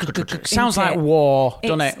 Sounds like war,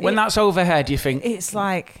 doesn't it? When that's overhead, you think it's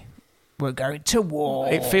like we're going to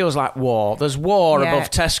war. It feels like war. There's war above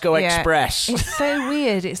Tesco Express. It's so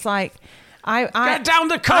weird. It's like I get down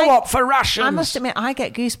the co-op for rations. I must admit, I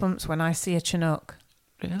get goosebumps when I see a Chinook.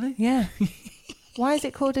 Really? Yeah. Why is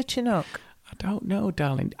it called a Chinook? I don't know,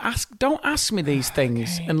 darling. Don't ask me these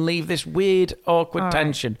things and leave this weird, awkward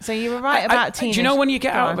tension. So you were right about teenage. Do you know when you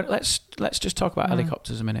get out of it? Let's just talk about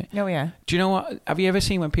helicopters a minute. Oh yeah. Do you know what? Have you ever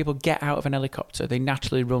seen when people get out of an helicopter, they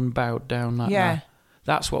naturally run bowed down like that?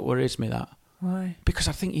 That's what worries me. That. Why? Because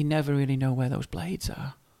I think you never really know where those blades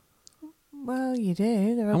are. Well, you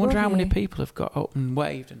do. They're I wonder how above many you. people have got up and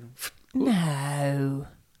waved and. No.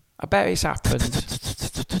 I bet it's happened.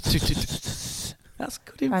 That's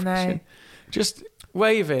good impression. I know. Just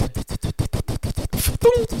waving.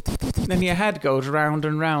 Then your head goes round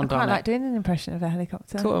and round I on quite it. like doing an impression of a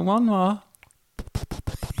helicopter. Go on, one more.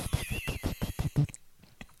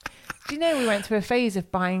 Do you know we went through a phase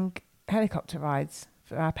of buying helicopter rides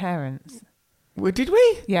for our parents? Well, did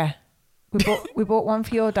we? Yeah. We bought one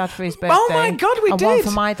for your dad for his birthday. Oh my God, we and did. one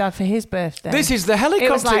for my dad for his birthday. This is the helicopter It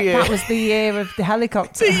was like year. that was the year of the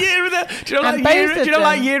helicopter. The year of the. Do you know, And like year, both do of you know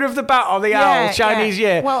like them- year of the bat or the owl? Chinese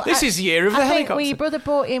year. Well, this is year of the I think helicopter. your brother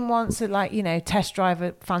bought in once to test drive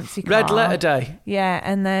a fancy car. Red letter day. Yeah,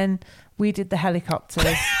 and then we did the helicopters.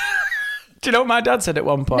 Do you know what my dad said at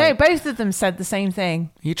one point? No, both of them said the same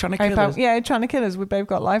thing. Are you trying to kill us? Yeah, trying to kill us. We both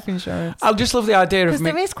got life insurance. I just love the idea of Because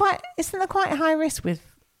me. there isn't there quite a high risk with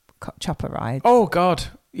chopper rides? Oh God,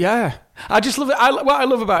 yeah. I just love it. What I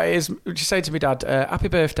love about it is, would you say to me, Dad, "Happy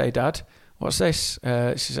birthday, Dad"? What's this?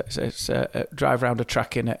 It's drive around a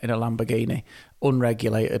track in a Lamborghini,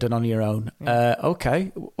 unregulated and on your own.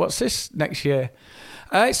 Okay. What's this next year?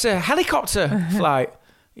 It's a helicopter flight.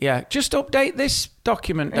 Yeah. Just update this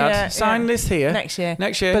document, Dad. Yeah, Sign this here. Next year.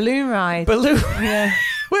 Next year. Balloon ride. Balloon. Yeah.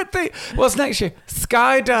 What's next year?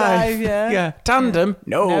 Skydive. Dive, yeah. Tandem.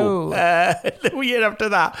 No. No. The year after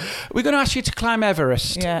that, we're going to ask you to climb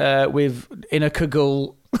Everest in a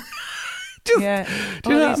Kagul. Do you know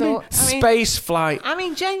what I mean? Space flight. I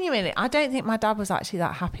mean, genuinely, I don't think my dad was actually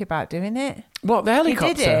that happy about doing it. What, the helicopter?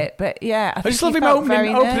 He did it, but yeah. I just love him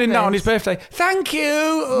opening that on his birthday. Thank you.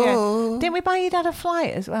 Yeah. Oh. Didn't we buy your dad a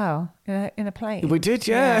flight as well in a plane? We did,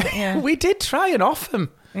 yeah. We did try and off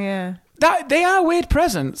them. Yeah. They are weird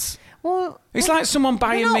presents. Well, it's like someone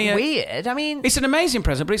buying not me a... weird. I mean... It's an amazing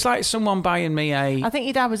present, but it's like someone buying me a... I think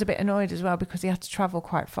your dad was a bit annoyed as well because he had to travel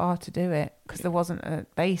quite far to do it because there wasn't a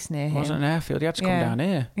base near him. It wasn't an airfield. He had to come down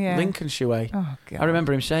here. Yeah. Lincolnshire way. Oh, God. I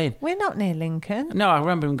remember him saying... We're not near Lincoln. No, I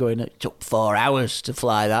remember him going, it took 4 hours to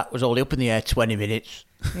fly that. It was only up in the air 20 minutes.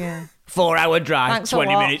 Yeah. 4-hour drive, Thanks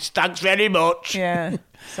 20 minutes. Thanks very much. Yeah.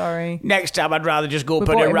 Sorry. Next time, I'd rather just go We up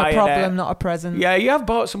on bought a him Ryanair. a problem, not a present. Yeah, you have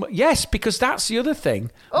bought some. Yes, because that's the other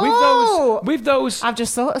thing. Oh! With those, I've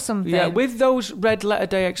just thought of something. yeah, with those red letter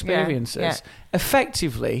day experiences,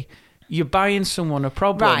 effectively, you're buying someone a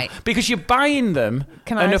problem, Right. Because you're buying them.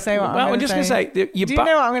 Can I say what I'm Well, gonna I'm just going to say? say. Do you know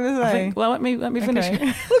what I'm going to say? Well, let me finish.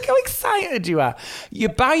 Okay. Look how excited you are. You're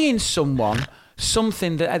buying someone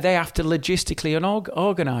something that they have to logistically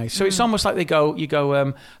organise. So it's almost like you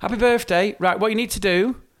go, happy birthday. Right, what you need to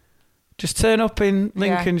do, just turn up in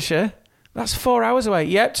Lincolnshire. That's 4 hours away.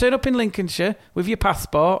 Yep, turn up in Lincolnshire with your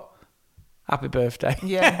passport. Happy birthday.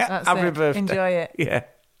 Yeah, that's happy it. birthday. Enjoy it. Yeah.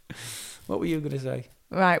 What were you going to say?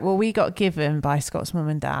 Right, well, we got given by Scott's mum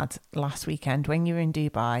and dad last weekend when you were in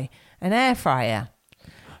Dubai an air fryer.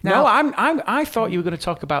 Now, No, I thought you were going to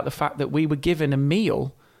talk about the fact that we were given a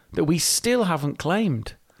meal that we still haven't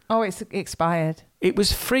claimed. Oh, it's expired. It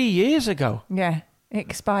was 3 years ago. Yeah, it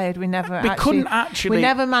expired. We never couldn't actually... We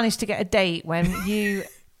never managed to get a date when you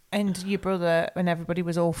and your brother and everybody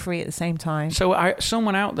was all free at the same time. So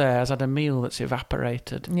someone out there has had a meal that's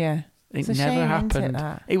evaporated. Yeah. It It's a never shame, happened. isn't it,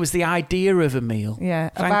 that? It was the idea of a meal. Yeah.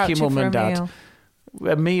 Thank you, Mum and Dad.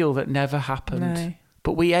 Meal. A meal that never happened. No.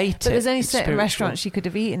 But we ate it. But there's only certain spiritual. restaurants you could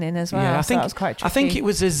have eaten in as well. Yeah, so that was quite tricky. I think it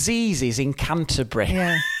was Aziz's in Canterbury.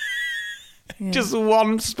 Yeah. Yeah. Just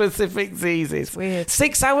one specific Ziz's. Weird.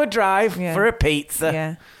 6-hour drive for a pizza.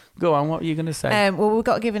 Yeah. Go on, what are you going to say? Well, we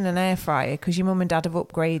got given an air fryer because your mum and dad have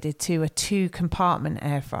upgraded to a 2-compartment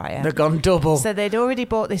air fryer. They've gone double. So they'd already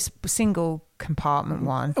bought this single compartment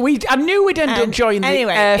one. I knew we'd end up joining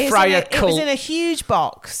the air fryer cult. It was in a huge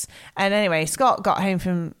box. And anyway, Scott got home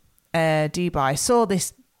from Dubai, saw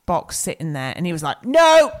this box sitting there, and he was like,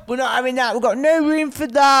 "No, we're not having that. We've got no room for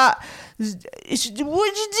that. What did you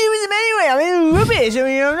do with them anyway? I mean, rubbish. I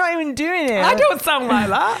mean, I'm not even doing it. I don't sound like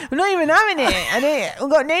that. I'm not even having it.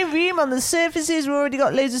 We've got no room on the surfaces. We've already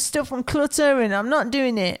got loads of stuff on clutter, and I'm not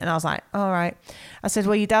doing it." And I was like, "All right." I said,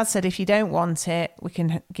 "Well, your dad said if you don't want it, we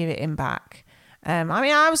can give it him back." I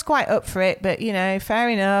mean, I was quite up for it, but, fair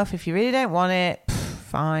enough. If you really don't want it,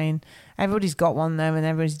 fine. Everybody's got one, though, and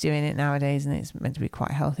everybody's doing it nowadays, and it's meant to be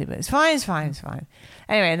quite healthy, but it's fine.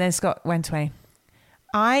 Anyway, and then Scott went away.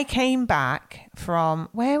 I came back from,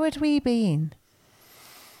 where had we been?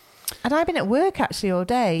 Had I been at work, actually, all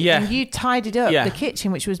day? Yeah. And you tidied up the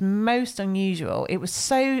kitchen, which was most unusual. It was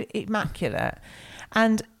so immaculate.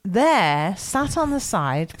 And there, sat on the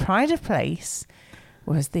side, pride of place,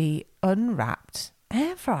 was the unwrapped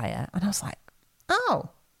air fryer. And I was like, oh,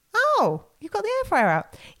 you've got the air fryer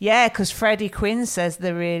out. Yeah, because Freddie Quinn says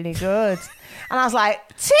they're really good. And I was like,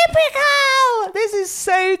 typical! This is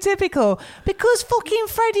so typical. Because fucking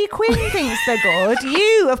Freddie Quinn thinks they're good,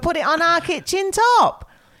 you have put it on our kitchen top.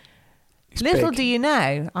 It's Little big. do you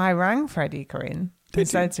know, I rang Freddie Quinn and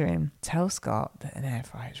said to him, "Tell Scott that an air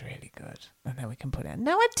fryer is really good, and then we can put it in."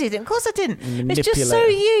 No, I didn't. Of course I didn't. It's just so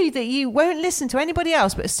you that you won't listen to anybody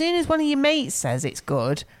else, but as soon as one of your mates says it's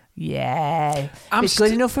good, it's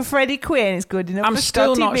good enough for Freddie Quinn, it's good enough I'm for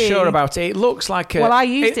still Scotty not B. sure about it. It looks like Well, I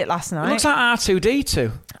used it last night. It looks like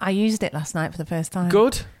R2-D2. I used it last night for the first time.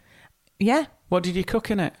 Good? Yeah. What did you cook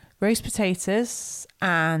in it? Roast potatoes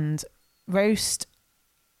and roast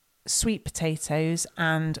sweet potatoes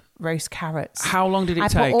and roast carrots. How long did it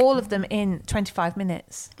take? I put all of them in 25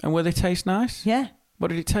 minutes. And will they taste nice? Yeah. What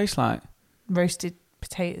did it taste like? Roasted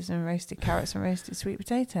potatoes and roasted carrots and roasted sweet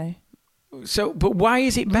potato. So, but why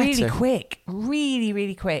is it better? Really quick. Really,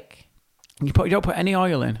 really quick. You don't put any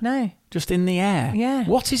oil in? No. Just in the air? Yeah.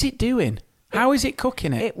 What is it doing? How is it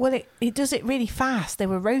cooking it? It does it really fast. They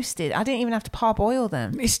were roasted. I didn't even have to parboil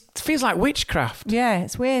them. It feels like witchcraft. Yeah,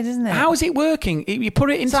 it's weird, isn't it? How is it working? You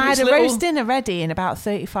put it into So I had a little... roast dinner ready in about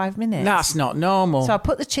 35 minutes. That's not normal. So I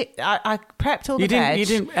put the I prepped all the veg. You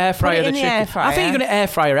didn't air fryer put it the in chicken. The air fryer. I think you're going to air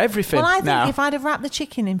fryer everything. Well, I think now. if I'd have wrapped the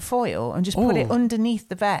chicken in foil and just put it underneath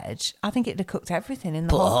the veg, I think it'd have cooked everything in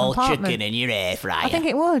the whole compartment. Chicken in your air fryer. I think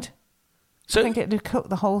it would. So I think it'd have cooked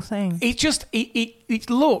the whole thing. It just it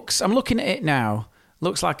looks. I'm looking at it now.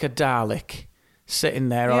 Looks like a Dalek sitting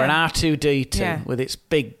there, or an R2-D2 with its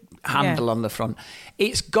big handle on the front.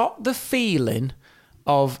 It's got the feeling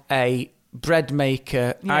of a bread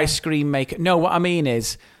maker, ice cream maker. No, what I mean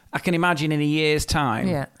is, I can imagine in a year's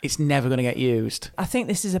time, it's never going to get used. I think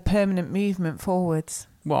this is a permanent movement forwards.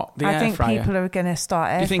 What? The I air think fryer? people are going to start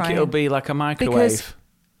air frying. Do you think it'll be like a microwave?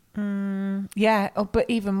 But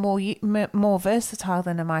even more versatile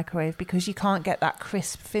than a microwave, because you can't get that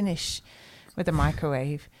crisp finish with a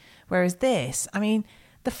microwave. Whereas this, I mean,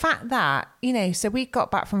 the fact that, so we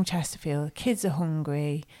got back from Chesterfield, the kids are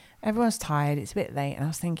hungry, everyone's tired, it's a bit late, and I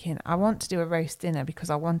was thinking, I want to do a roast dinner because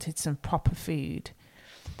I wanted some proper food.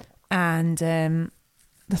 And the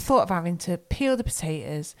thought of having to peel the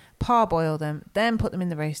potatoes, parboil them, then put them in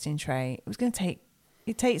the roasting tray,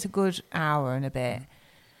 it takes a good hour and a bit.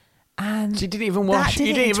 And so you didn't even wash.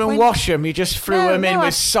 You didn't even wash them. You just threw them in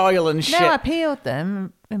with soil and shit. No, I peeled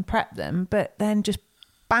them and prepped them, but then just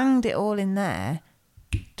banged it all in there.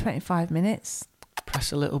 25 minutes.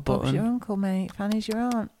 Press a little button. Bob's your uncle, mate. Fanny's your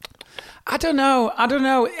aunt. I don't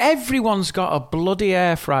know. Everyone's got a bloody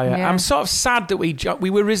air fryer. Yeah. I'm sort of sad that we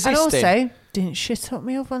were resisting. And also, didn't shit up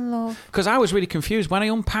my oven, love. Because I was really confused when I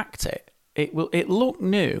unpacked it. It looked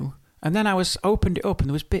new. And then I opened it up and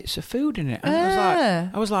there was bits of food in it.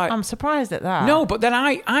 And I was like... I'm surprised at that. No, but then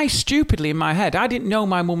I stupidly in my head, I didn't know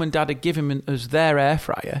my mum and dad had given us their air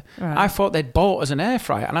fryer. Right. I thought they'd bought us an air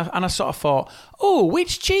fryer. And I sort of thought, oh,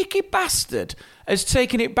 which cheeky bastard has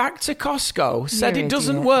taken it back to Costco, said it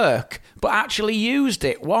doesn't work, but actually used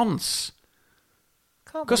it once.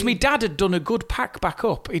 Because my dad had done a good pack back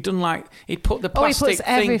up. He'd put the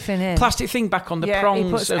plastic thing back on the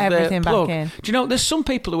prongs of the plug. Back in. Do you know, there's some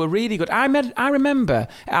people who are really good. I remember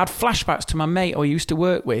I had flashbacks to my mate who I used to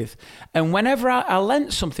work with, and whenever I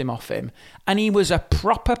lent something off him, and he was a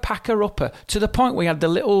proper packer-upper, to the point where he had the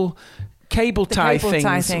little cable tie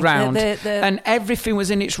things round, and everything was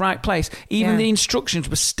in its right place. Even the instructions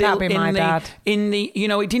were still he hadn't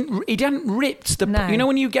ripped the. No. You know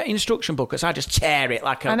when you get instruction booklets, I just tear it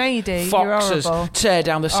like a. I know you do. Foxes tear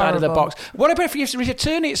down the side of the box. What about if you have to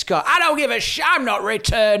return it, Scott? I don't give a shit. I'm not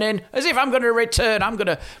returning. As if I'm going to return. I'm going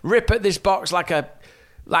to rip at this box like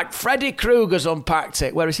like Freddy Krueger's unpacked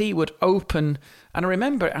it, whereas he would open. And I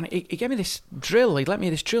remember, and he gave me this drill. He let me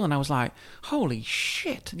this drill, and I was like, "Holy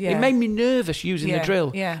shit!" Yeah. It made me nervous using the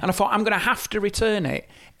drill. Yeah. And I thought, I'm going to have to return it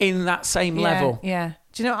in that same level. Yeah.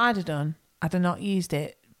 Do you know what I'd have done? I'd have not used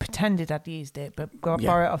it, pretended I'd used it, but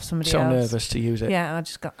borrow it off somebody else. So nervous to use it. Yeah,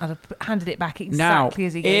 I'd have handed it back exactly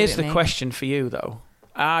as he gave it here's me. the question for you, though.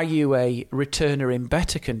 Are you a returner in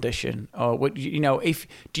better condition, or would you know?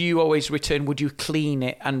 Do you always return? Would you clean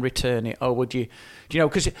it and return it, or would you? Do you know?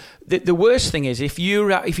 Because the worst thing is if you're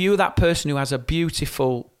that person who has a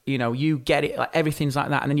beautiful, you get it, like everything's like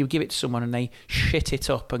that, and then you give it to someone and they shit it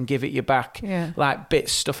up and give it you back, like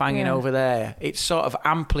bits stuff hanging over there. It sort of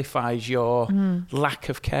amplifies your lack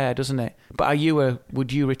of care, doesn't it? But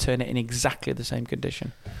would you return it in exactly the same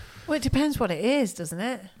condition? Well, it depends what it is, doesn't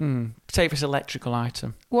it? Say if it's an electrical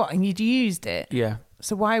item. What, and you'd used it? Yeah.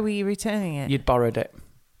 So why were you returning it? You'd borrowed it.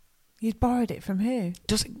 You'd borrowed it from who?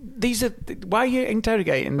 Why are you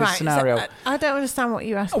interrogating this scenario? So I don't understand what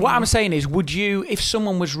you're asking. What I'm saying is, would you, if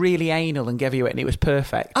someone was really anal and gave you it and it was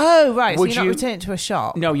perfect? Oh, right. Would so you're not returning it to a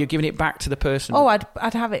shop? No, you're giving it back to the person. Oh,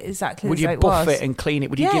 I'd have it exactly would as it was. Would you buff it and clean it?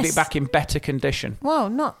 Would you give it back in better condition? Well,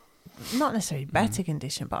 not necessarily better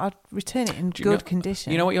condition, but I'd return it in good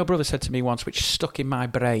condition. You know what your brother said to me once, which stuck in my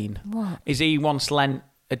brain? What? Is he once lent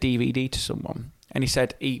a DVD to someone, and he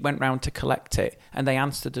said he went round to collect it, and they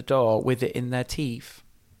answered the door with it in their teeth.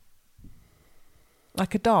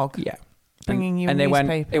 Like a dog? Yeah. Bringing you a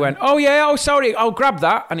newspaper. He went, oh yeah, oh sorry, I'll grab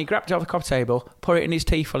that. And he grabbed it off the coffee table, put it in his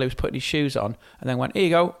teeth while he was putting his shoes on, and then went, here you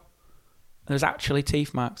go. And there's actually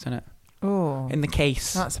teeth marks in it. Oh. In the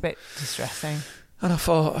case. That's a bit distressing. And I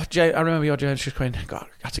thought, I remember your James just going, God,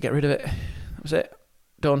 I had to get rid of it. That was it.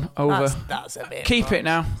 Done. Over. That's a bit Keep much. it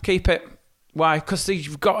now. Keep it. Why? Because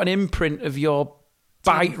you've got an imprint of your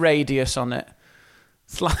bite radius on it.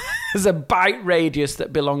 It's like there's a bite radius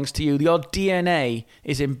that belongs to you. Your DNA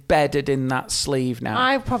is embedded in that sleeve now.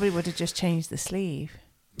 I probably would have just changed the sleeve.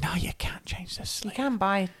 No, you can't change the sleeve. You can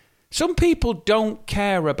buy Some people don't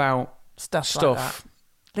care about stuff. Like that.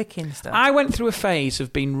 Licking stuff. I went through a phase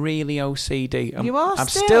of being really OCD. I'm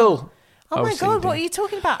still Oh my OCD. God, what are you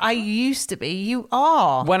talking about? I used to be. You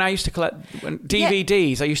are. When I used to collect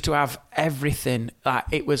DVDs, I used to have everything.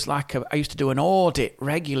 It was like I used to do an audit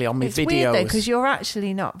regularly on my it's videos. It's weird though, because you're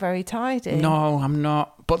actually not very tidy. No, I'm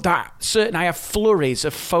not. But I have flurries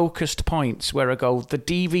of focused points where I go, the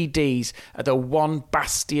DVDs are the one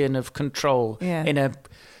bastion of control in a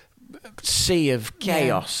sea of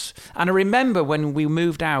chaos. And I remember when we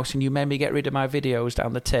moved out and you made me get rid of my videos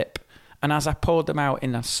down the tip. And as I poured them out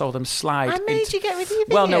and I saw them slide... I made you get rid of your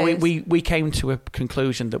videos? Well, no, we came to a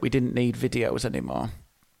conclusion that we didn't need videos anymore.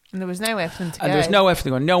 And there was nowhere for them to go. And there was nowhere for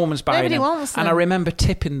them to go. No one was buying Nobody them. wants them. And I remember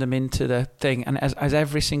tipping them into the thing, and as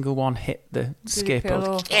every single one hit the skip,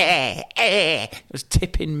 it was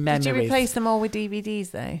tipping memories. Did you replace them all with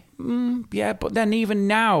DVDs, though? Yeah, but then even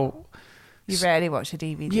now... You rarely watch a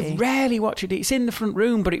DVD. You rarely watch it. It's in the front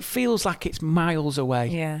room, but it feels like it's miles away.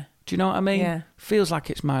 Yeah. Do you know what I mean? Yeah. Feels like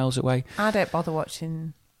it's miles away. I don't bother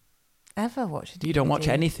ever watch a DVD. You don't watch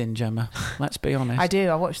anything, Gemma. Let's be honest. I do.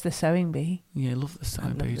 I watch The Sewing Bee. Yeah, love The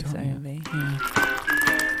Sewing Bee, The don't Sewing you? Bee. Yeah.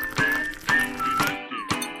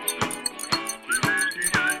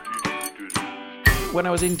 When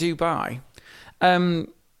I was in Dubai,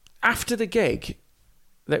 after the gig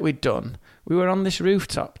that we'd done, we were on this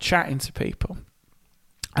rooftop chatting to people.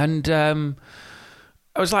 And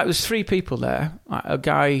I was like, there's three people there, like a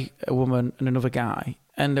guy, a woman, and another guy.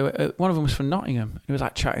 And one of them was from Nottingham. He was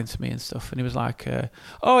like chatting to me and stuff. And he was like,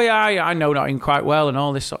 oh yeah, I know Nottingham quite well and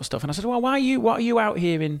all this sort of stuff. And I said, well, what are you out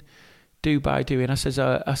here in Dubai doing? I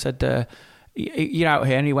said, you're out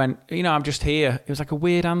here. And he went, I'm just here. It was like a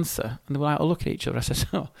weird answer. And they were like, looking at each other. I said,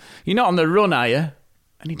 oh, you're not on the run, are you?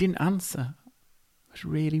 And he didn't answer. It was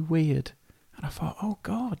really weird. And I thought, oh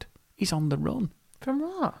God, he's on the run. From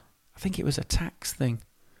what? I think it was a tax thing.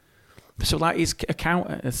 So like his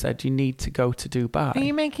accountant had said, you need to go to Dubai. Are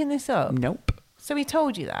you making this up? Nope. So he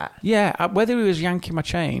told you that? Yeah, whether he was yanking my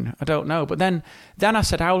chain, I don't know. But then I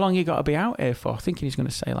said, how long you got to be out here for? Thinking he's going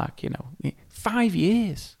to say 5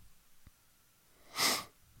 years. What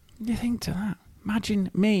do you think to that?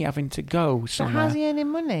 Imagine me having to go somewhere. So how's he earning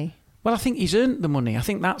money? Well, I think he's earned the money. I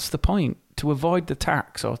think that's the point. To avoid the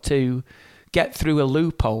tax or to get through a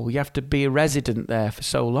loophole, you have to be a resident there for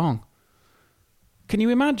so long. Can you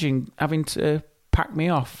imagine having to pack me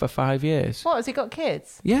off for 5 years? What, has he got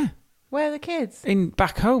kids? Yeah. Where are the kids?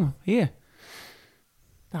 Back home, here.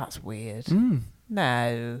 That's weird. Mm.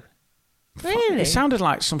 No. Really? It sounded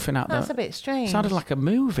like something out there. That's a bit strange. Sounded like a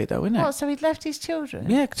movie, though, innit? What, so he'd left his children?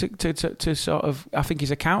 Yeah, to sort of... I think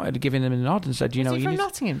his accountant had given him a nod and said, Was he from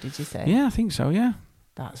Nottingham, did you say? Yeah, I think so, yeah.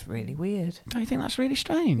 That's really weird. Don't you think that's really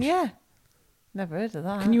strange? Yeah. Never heard of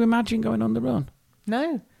that. Can you imagine going on the run?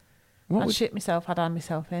 No. What I'd would... shit myself, I'd hand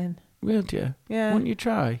myself in. Would you? Yeah. Wouldn't you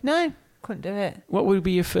try? No, couldn't do it. What would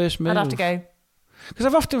be your first move? I'd have to go. Because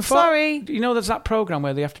I've often thought... Sorry. You know, there's that programme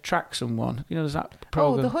where they have to track someone. You know, there's that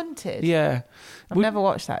programme... Oh, The Hunted? Yeah. I've never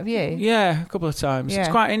watched that, have you? Yeah, a couple of times. Yeah. It's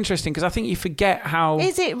quite interesting because I think you forget how...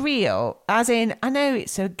 Is it real? As in, I know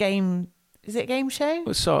it's a game... Is it a game show?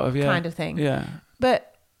 It's sort of, yeah. Kind of thing. Yeah.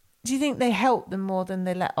 But do you think they help them more than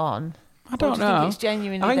they let on? I don't or do you know. think it's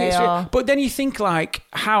genuinely I think they it's are? But then you think, like,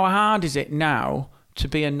 how hard is it now to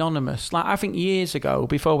be anonymous? Like, I think years ago,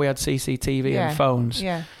 before we had CCTV and phones,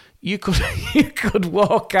 you could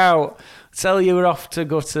walk out, tell you were off to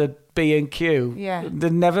go to B&Q. Yeah.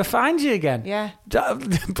 They'd never find you again. Yeah.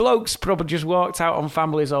 Blokes probably just walked out on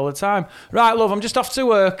families all the time. Right, love, I'm just off to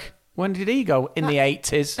work. When did he go? In the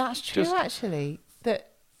 80s. That's true, actually.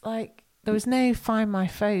 That, like, there was no Find My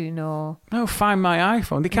Phone or... No, Find My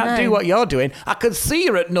iPhone. They can't do what you're doing. I can see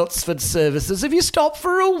you're at Knutsford Services. Have you stopped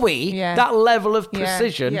for a wee? Yeah. That level of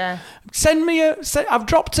precision. Yeah. Send me I've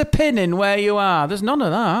dropped a pin in where you are. There's none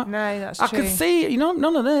of that. No, that's I true. can see,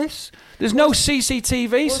 none of this. There's no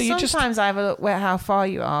CCTV, Well, so you just... sometimes I have a look how far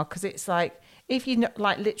you are, because it's like, if you're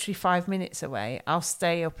like literally 5 minutes away, I'll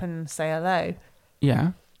stay up and say hello.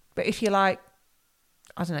 Yeah. But if you're like,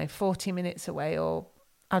 I don't know, 40 minutes away, or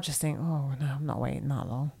I'll just think, oh, no, I'm not waiting that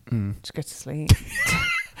long. Just go to sleep.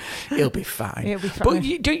 He'll be fine. He'll be fine. But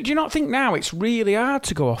do you not think now it's really hard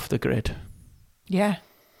to go off the grid? Yeah.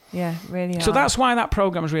 Yeah, really hard. So that's why that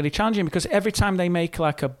programme is really challenging, because every time they make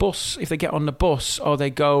like a bus, if they get on the bus or they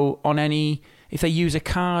go on any, if they use a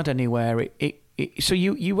card anywhere, so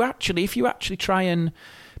you actually, if you actually try and,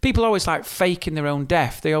 people always like faking their own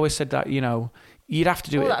death. They always said that, you'd have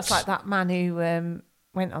to do it. Well, that's like that man who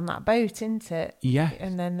went on that boat, isn't it? Yeah.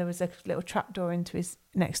 And then there was a little trapdoor into his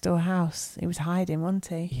next door house. He was hiding, wasn't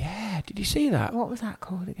he? Yeah. Did you see that? What was that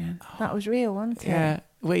called again? That was real, wasn't it? Yeah.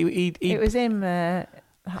 Well, it was him. It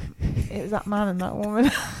was that man and that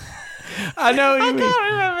woman. I know. I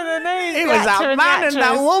can't remember the name. It was that man and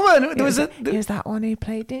that woman. It was that one who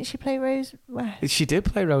played. Didn't she play Rose West? She did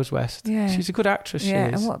play Rose West. Yeah. She's a good actress. Yeah.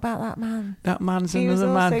 She is. And what about that man? That man's He was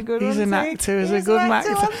another also man. good, He's an wasn't he? actor. He's He a was good an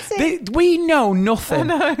actor. actor, wasn't he? We know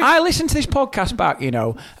nothing. I know. I listen to this podcast back,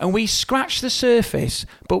 and we scratch the surface,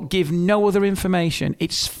 but give no other information.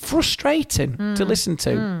 It's frustrating to listen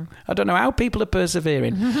to. I don't know how people are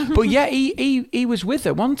persevering, but yeah, he was with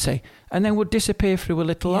her, wasn't he? And then would disappear through a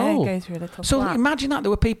little hole. Go through a little So flap. imagine that there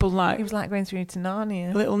were people like... He was like going through to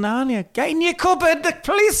Narnia. Little Narnia. Get in your cupboard, the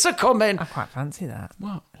police are coming. I quite fancy that.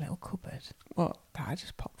 What? A little cupboard. What? That I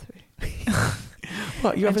just pop through.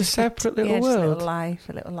 What, you have a separate little just world? a little life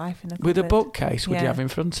in a cupboard. With a bookcase, would you Yeah. have in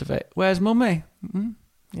front of it? Where's Mummy?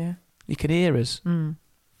 Yeah. You can hear us. Then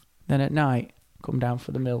at night, come down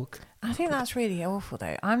for the milk. I think that's really awful,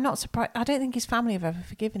 though. I'm not surprised. I don't think his family have ever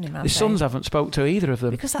forgiven him. His sons haven't spoke to either of them.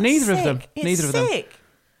 Because that's Neither sick. of them. It's Neither of them. sick.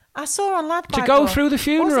 I saw on Lad To Bible, go through the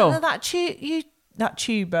funeral. Wasn't there that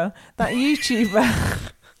YouTuber.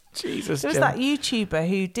 Jesus. There was Jen. that YouTuber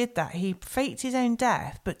who did that. He faked his own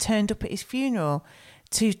death, but turned up at his funeral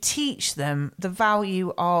to teach them the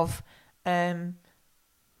value of,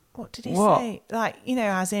 what did he say? Like,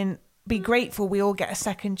 as in, be grateful we all get a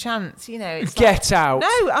second chance. It's Get out.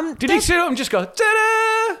 No, Did he sit up and just go,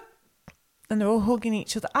 ta-da? And they're all hugging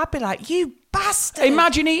each other. I'd be like, you bastard.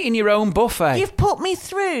 Imagine eating your own buffet. You've put me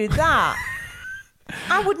through that.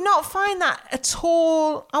 I would not find that at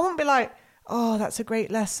all. I wouldn't be like, oh, that's a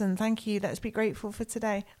great lesson. Thank you. Let's be grateful for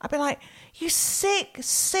today. I'd be like, you sick Do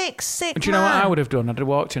you know what I would have done? I'd have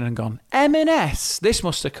walked in and gone, M&S, this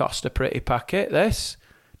must have cost a pretty packet, this.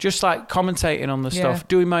 Just like commentating on the stuff,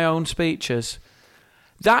 doing my own speeches.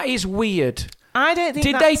 That is weird. I don't think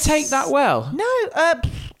Did they take that well? No,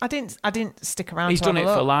 I didn't stick around. He's done it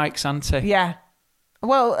for likes, hasn't he? Yeah.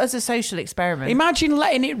 Well, as a social experiment. Imagine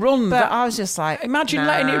letting it run. But I was just like, imagine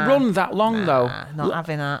letting it run that long, though. Not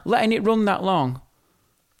having that. Letting it run that long.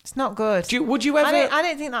 It's not good. Would you ever? I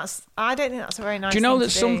don't think that's a very nice. Do you know thing that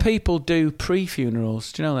to some do. people do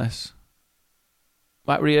pre-funerals? Do you know this?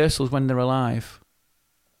 Like rehearsals when they're alive.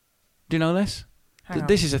 Do you know this?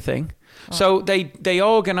 This is a thing. Oh. So they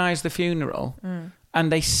organise the funeral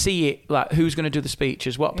and they see it, like who's going to do the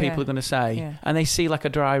speeches, what people are going to say, and they see like a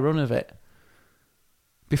dry run of it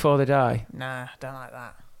before they die. Nah, don't like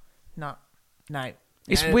that. No.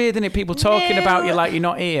 It's weird, isn't it? People talking about you like you're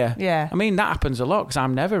not here. Yeah. I mean, that happens a lot because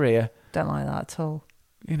I'm never here. Don't like that at all.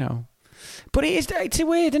 But it's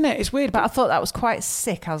weird, isn't it? It's weird. But I thought that was quite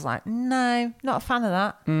sick. I was like, no, not a fan of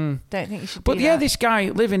that. Don't think you should do that. But yeah, this guy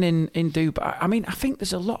living in Dubai, I mean, I think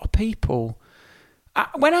there's a lot of people...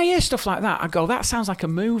 when I hear stuff like that, I go, that sounds like a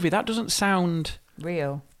movie. That doesn't sound...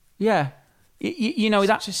 real. Yeah. You know,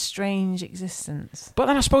 Such a strange existence. But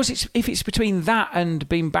then I suppose if it's between that and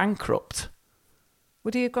being bankrupt...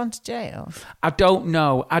 Would he have gone to jail? I don't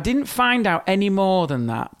know. I didn't find out any more than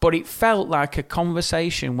that, but it felt like a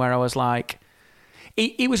conversation where I was like...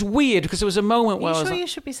 It was weird because there was a moment where I was sure like... you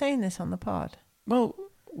should be saying this on the pod? Well,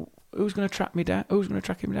 who's going to track me down? Who's going to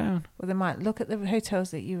track him down? Well, they might look at the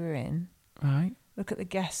hotels that you were in. Right. Look at the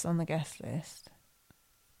guests on the guest list.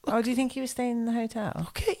 Do you think he was staying in the hotel?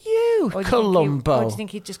 Look at you, Or Columbo. do you think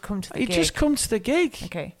he'd just come to the gig? He'd just come to the gig.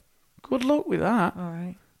 Okay. Good luck with that. All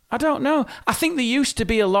right. I don't know. I think there used to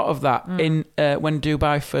be a lot of that in when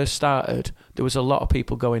Dubai first started. There was a lot of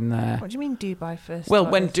people going there. What do you mean Dubai first? Well,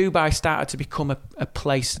 when Dubai started to become a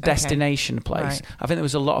place, destination place, Right. I think there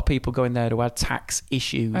was a lot of people going there who had tax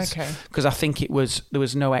issues. Okay. Because I think there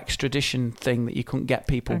was no extradition thing that you couldn't get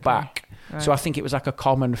people back. Right. So I think it was like a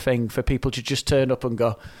common thing for people to just turn up and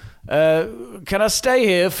go, can I stay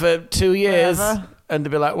here for 2 years? Forever. And they'd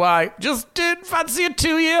be like, why? Just did fancy a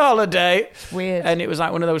 2-year holiday. Weird. And it was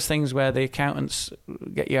like one of those things where the accountants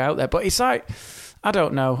get you out there. But it's like, I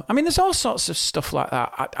don't know. I mean, there's all sorts of stuff like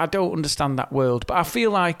that. I don't understand that world. But I feel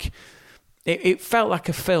like it felt like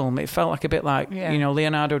a film. It felt like a bit like,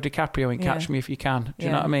 Leonardo DiCaprio in Catch Me If You Can. Do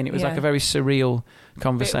you know what I mean? It was like a very surreal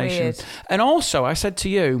conversation. Weird. And also, I said to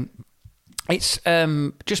you, it's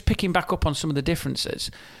just picking back up on some of the differences.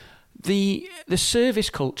 The service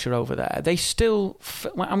culture over there, they still,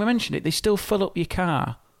 I mentioned it, they still fill up your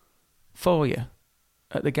car for you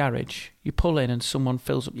at the garage. You pull in and someone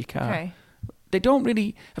fills up your car. Okay. They don't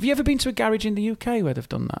really... Have you ever been to a garage in the UK where they've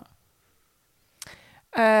done that?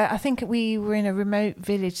 I think we were in a remote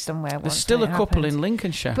village somewhere once. There's still a when it couple happened. in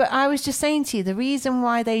Lincolnshire. But I was just saying to you, the reason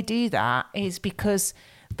why they do that is because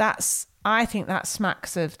I think that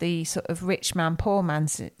smacks of the sort of rich man, poor man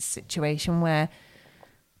situation where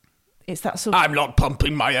it's that sort of... I'm not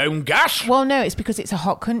pumping my own gas. Well, no, it's because it's a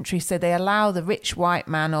hot country, so they allow the rich white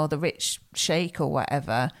man or the rich sheikh or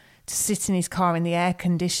whatever to sit in his car in the air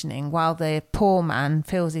conditioning while the poor man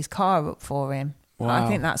fills his car up for him. Wow. I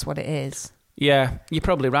think that's what it is. Yeah, you're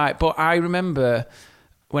probably right. But I remember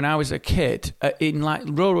when I was a kid, in like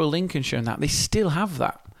rural Lincolnshire and that, they still have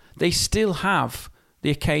that. They still have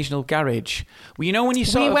the occasional garage. Well, you know when you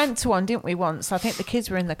We went to one, didn't we, once? I think the kids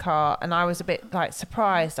were in the car and I was a bit like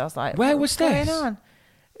surprised. I was like, where what's was going this? on?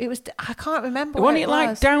 It was, I can't remember Wasn't where it it like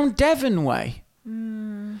was. down Devon way?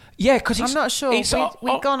 Yeah, because I'm not sure.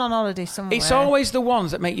 We'd gone on holiday somewhere. It's always the ones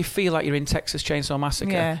that make you feel like you're in Texas Chainsaw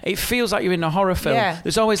Massacre. Yeah. It feels like you're in a horror film. Yeah.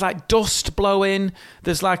 There's always like dust blowing.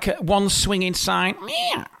 There's like one swinging sign.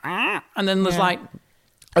 And then there's like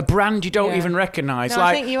a brand you don't even recognise. No, like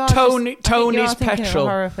I think you are Tony's thinking of a Petrol.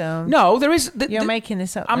 horror film. No, there is... You're making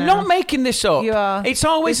this up I'm now. not making this up. You are. It's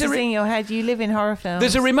always this is in your head. You live in horror films.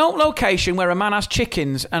 There's a remote location where a man has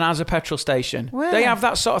chickens and has a petrol station. Where? They have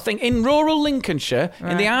that sort of thing. In rural Lincolnshire,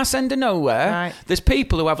 in the arse end of nowhere, there's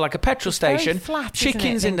people who have like a petrol station, very flat,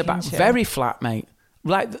 chickens isn't it, in the back. Lincolnshire? Very flat, mate.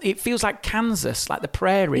 Like it feels like Kansas, like the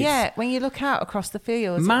prairies. Yeah, when you look out across the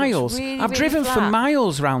fields. Miles. Really, I've really driven for flat.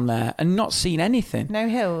 miles round there and not seen anything. No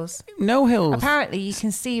hills. No hills. Apparently, you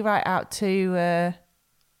can see right out to...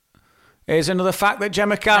 Here's another fact that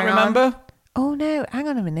Gemma can't remember. Oh, no, hang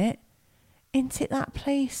on a minute. Isn't it that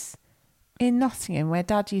place in Nottingham where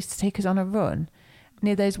Dad used to take us on a run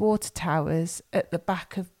near those water towers at the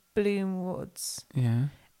back of Bloom Woods? Yeah.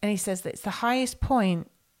 And he says that it's the highest point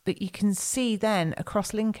that you can see then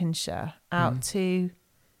across Lincolnshire out to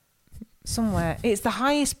somewhere. It's the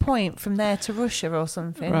highest point from there to Russia or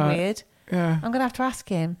something weird. Yeah. I'm going to have to ask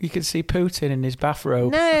him. You can see Putin in his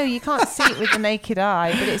bathrobe. No, you can't see it with the naked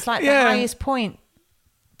eye, but it's like the highest point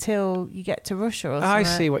till you get to Russia or something. I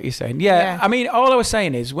see what you're saying. Yeah. I mean, all I was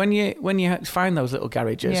saying is when you find those little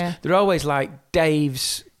garages, they're always like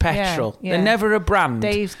Dave's Petrol. Yeah. They're never a brand.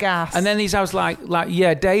 Dave's Gas. And then these have like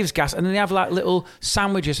Dave's Gas. And then they have like little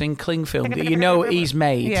sandwiches in cling film that you know he's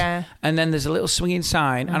made. Yeah. And then there's a little swinging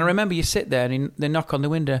sign. And I remember you sit there and they knock on the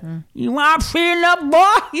window. You want to fill up,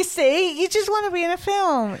 boy? You see, you just want to be in a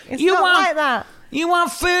film. It's You not want- like that. You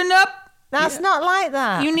want to fill up? That's not like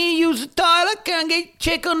that. You need to use the toilet? Can I get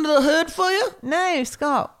check under the hood for you? No,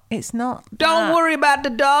 Scott, it's not. Don't that. worry about the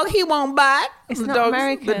dog. He won't bite. It's the not dog's,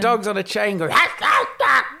 American. The dog's on a chain going...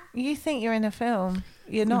 You think you're in a film.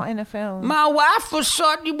 You're not in a film. My wife will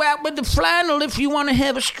sort you out with the flannel if you want to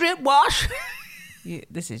have a strip wash.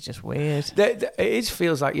 This is just weird. It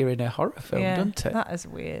feels like you're in a horror film, doesn't it? That is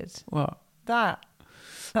weird. What?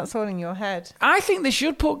 That's all in your head. I think they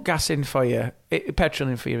should put gas in for you, petrol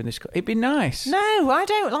in for you in this. It'd be nice. No, I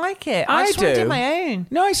don't like it. I just want to do. do my own.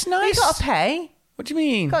 No, it's nice. You've got to pay. What do you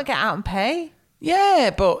mean? You've got to get out and pay.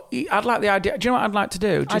 Yeah, but I'd like the idea. Do you know what I'd like to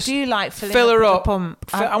do? I do like fill her up. The pump.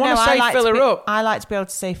 I want to say fill her up. I like to be able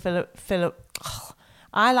to say fill up.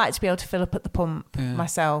 I like to be able to fill up at the pump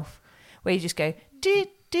myself, where you just go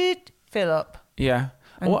doot, fill up. Yeah.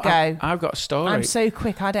 And go. I've got a story. I'm so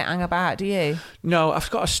quick, I don't hang about, do you? No,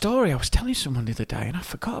 I've got a story. I was telling someone the other day and I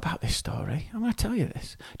forgot about this story. I'm going to tell you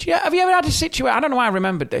this. Have you ever had a situation? I don't know why I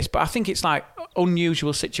remembered this, but I think it's like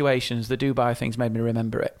unusual situations. The Dubai things made me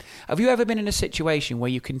remember it. Have you ever been in a situation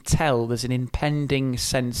where you can tell there's an impending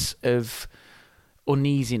sense of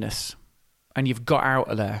uneasiness and you've got out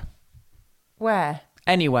of there? Where?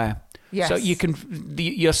 Anywhere. Yes. So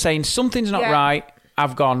you're saying something's not right.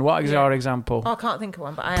 I've gone. What is your example? I can't think of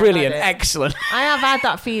one, but I Brilliant. have had it. Excellent. I have had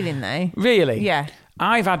that feeling, though. Really? Yeah.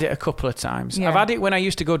 I've had it a couple of times. Yeah. I've had it when I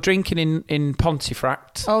used to go drinking in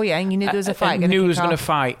Pontefract. Oh, yeah, and you knew there was a fight. I knew I was going to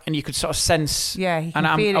fight, and you could sort of sense. Yeah, you can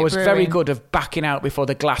and feel I it was brewing. very good of backing out before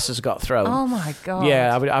the glasses got thrown. Oh, my God.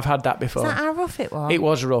 Yeah, I've had that before. Is that how rough it was? It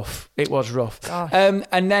was rough. Gosh.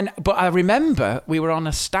 But I remember we were on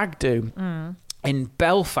a stag do in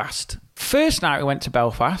Belfast. First night we went to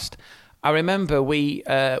Belfast, I remember we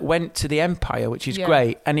went to the Empire, which is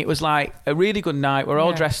great, and it was like a really good night. We're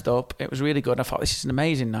all dressed up. It was really good. I thought, this is an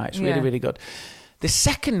amazing night. It's really, really good. The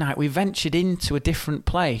second night, we ventured into a different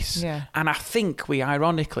place, and I think we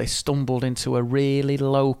ironically stumbled into a really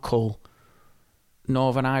local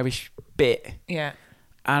Northern Irish bit. Yeah.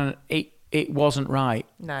 And it wasn't right.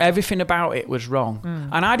 No. Everything about it was wrong.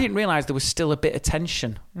 And I didn't realise there was still a bit of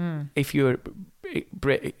tension. If you were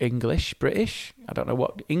British, I don't know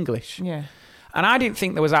what, English. Yeah. And I didn't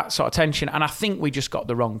think there was that sort of tension, and I think we just got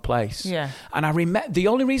the wrong place. Yeah. And the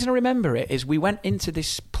only reason I remember it is we went into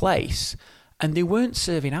this place and they weren't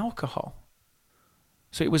serving alcohol.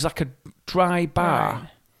 So it was like a dry bar. Right.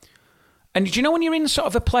 And do you know when you're in sort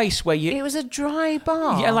of a place where you... It was a dry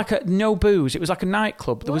bar? Yeah, like no booze. It was like a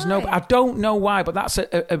nightclub. There was no... I don't know why, but that's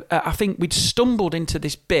I think we'd stumbled into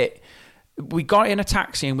this bit. We got in a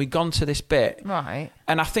taxi and we'd gone to this bit. Right.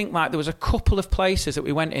 And I think like there was a couple of places that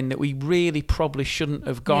we went in that we really probably shouldn't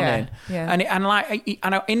have gone in. Yeah. And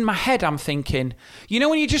in my head I'm thinking, you know,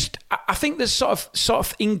 when you just... I think there's sort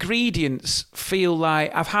of ingredients feel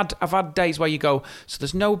like... I've had days where you go, so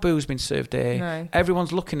there's no booze being served here. No.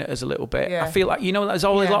 Everyone's looking at us a little bit. Yeah. I feel like, you know, there's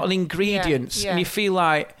always a lot of ingredients and you feel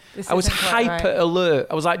like... I was hyper alert.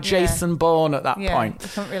 I was like Jason Bourne at that point. You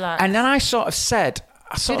can't relax. And then I sort of said...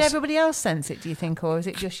 Did everybody else sense it, do you think, or is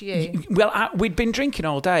it just you? Well, we'd been drinking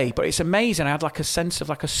all day, but it's amazing. I had like a sense of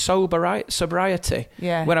like a sobriety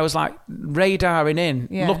when I was like radaring in,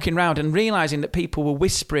 looking round and realising that people were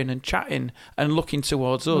whispering and chatting and looking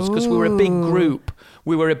towards us because we were a big group.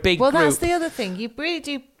 Well, that's the other thing. You really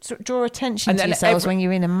do draw attention to yourselves when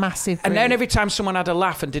you're in a massive group. And then every time someone had a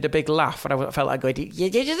laugh and did a big laugh, and I felt like going,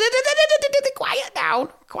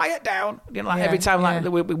 quiet down. You know, like every time like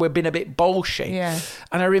we're being a bit bolshy. Yeah.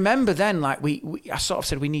 And I remember then, like I sort of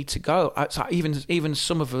said we need to go. So even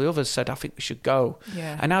some of the others said I think we should go.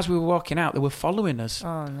 Yeah. And as we were walking out, they were following us,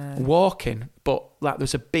 walking. But like there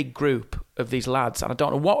was a big group of these lads, and I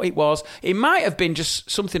don't know what it was. It might have been just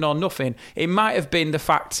something or nothing. It might have been the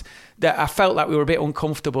fact that I felt like we were a bit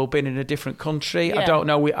uncomfortable being in a different country. Yeah. I don't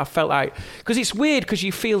know. I felt like... Because it's weird because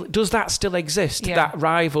you feel, does that still exist? Yeah. That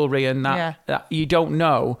rivalry and that you don't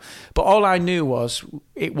know. But all I knew was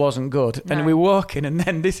it wasn't good. No. And we were walking, and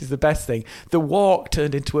then this is the best thing. The walk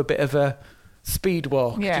turned into a bit of a speed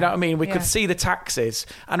walk. Yeah. Do you know what I mean? We could see the taxis.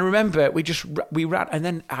 And I remember we ran, and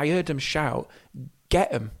then I heard them shout,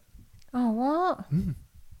 "Get them." Oh, what?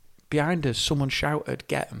 Behind us, someone shouted,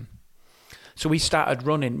 "Get them." So we started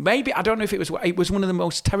running. Maybe, I don't know if it was one of the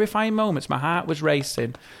most terrifying moments. My heart was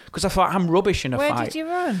racing because I thought, I'm rubbish in a fight. Where did you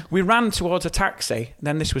run? We ran towards a taxi.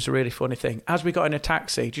 Then this was a really funny thing. As we got in a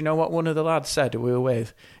taxi, do you know what one of the lads said who we were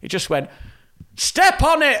with? He just went, "Step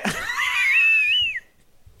on it."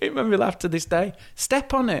 It made me laugh to this day.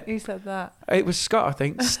 Step on it. Who said that? It was Scott, I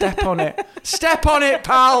think. Step on it. Step on it,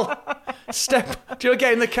 pal. Step. Do you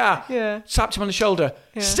get in the car? Yeah. Tapped him on the shoulder.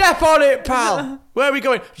 Yeah. Step on it, pal. Where are we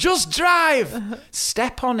going? Just drive.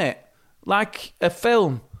 Step on it. Like a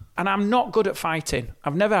film. And I'm not good at fighting.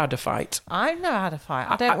 I've never had a fight. I've never had a fight.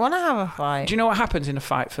 I don't want to have a fight. Do you know what happens in a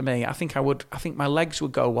fight for me? I think my legs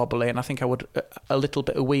would go wobbly, and I think a little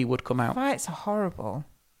bit of wee would come out. Fights are horrible.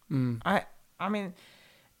 I mean...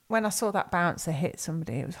 when I saw that bouncer hit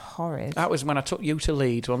somebody, it was horrid. That was when I took you to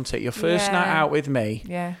Leeds, wasn't it? Your first night out with me.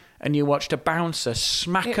 Yeah. And you watched a bouncer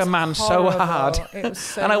smack It's a man horrible. so hard. It was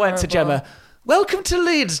so and I went to horrible. Gemma, welcome to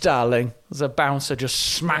Leeds, darling. As a bouncer just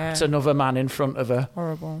smacked another man in front of her.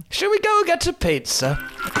 Horrible. Shall we go and get a pizza?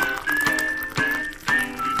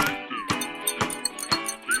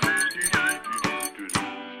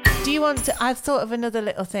 Do you want to... I've thought of another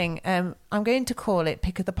little thing. I'm going to call it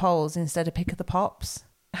Pick of the Poles instead of Pick of the Pops.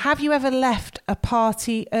 Have you ever left a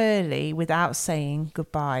party early without saying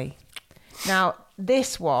goodbye? Now,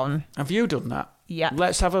 this one... Have you done that? Yeah.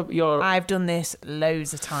 Let's have your... I've done this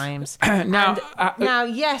loads of times. now, now,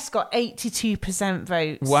 yes, got 82%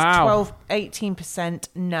 votes. Wow. 18%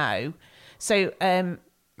 no. So...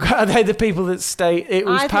 are they the people that stay... It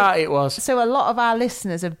was. So a lot of our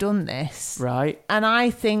listeners have done this. Right. And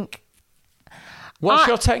I think... What's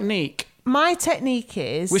your technique? My technique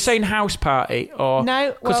is... We're saying house party or...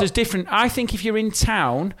 No, because there's different... I think if you're in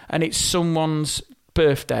town and it's someone's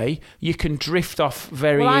birthday, you can drift off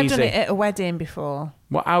very easy. I've done it at a wedding before.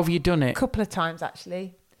 How have you done it? A couple of times,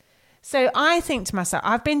 actually. So I think to myself,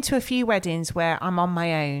 I've been to a few weddings where I'm on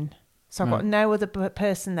my own. So I've got no other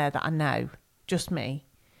person there that I know. Just me.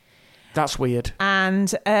 That's weird.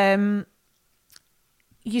 And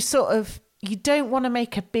you don't want to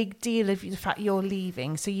make a big deal of the fact you're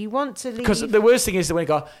leaving. So you want to leave. Because the worst thing is that when you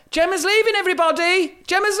go, Gemma's leaving, everybody.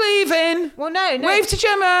 Gemma's leaving. Well, no. Wave to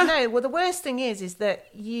Gemma. No, well, the worst thing is that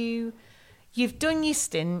you've done your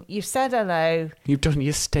stint. You've said hello. You've done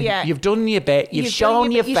your stint. Yeah. You've done your bit. You've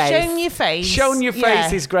shown your face. You've shown your face. Shown your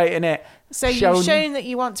face is great, isn't it? So you've shown that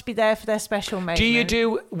you want to be there for their special moment. Do you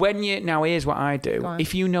do when you... Now, here's what I do.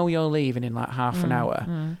 If you know you're leaving in like half an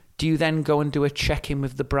hour, do you then go and do a check-in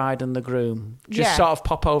with the bride and the groom? Just sort of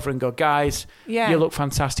pop over and go, guys, you look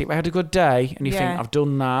fantastic. I had a good day. And you think, I've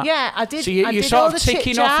done that. Yeah, I did. So you're did sort all of the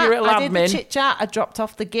ticking off your little admin. I did the chit-chat. I dropped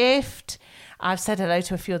off the gift. I've said hello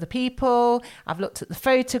to a few other people. I've looked at the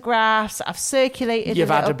photographs. I've circulated a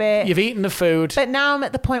little bit. You've eaten the food. But now I'm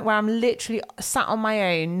at the point where I'm literally sat on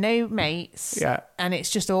my own, no mates. Yeah. And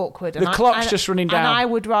it's just awkward. The clock's just running down. And I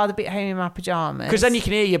would rather be at home in my pyjamas. Because then you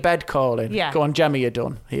can hear your bed calling. Yeah. Go on, Gemma, you're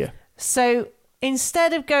done. Here. So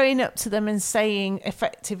instead of going up to them and saying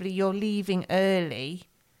effectively you're leaving early,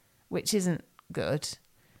 which isn't good,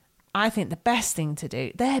 I think the best thing to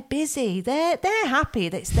do, they're busy, they're happy,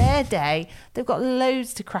 that it's their day, they've got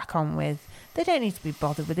loads to crack on with. They don't need to be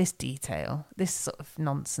bothered with this detail, this sort of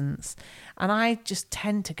nonsense. And I just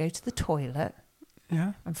tend to go to the toilet.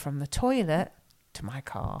 Yeah. And from the toilet to my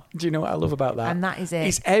car. Do you know what I love about that? And that is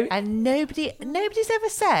it. And nobody's ever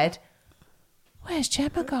said, where's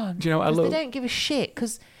Gemma gone? Do you know what I love? They don't give a shit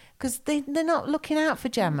because they're not looking out for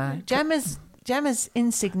Gemma. Gemma's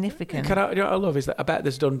insignificant. You know what I love is that I bet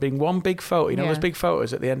there's been one big photo. You know those big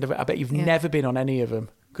photos at the end of it? I bet you've never been on any of them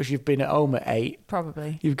because you've been at home at 8.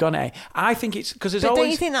 Probably. You've gone at 8. I think it's because there's but always...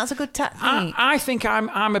 don't you think that's a good technique? I think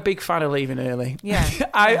I'm a big fan of leaving early. Yeah.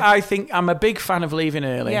 I think I'm a big fan of leaving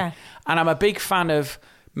early. Yeah. And I'm a big fan of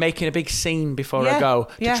making a big scene before I go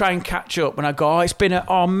to try and catch up. When I go, it's been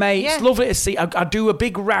mate, it's lovely to see. I do a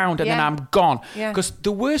big round and then I'm gone. Because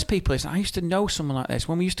the worst people is, I used to know someone like this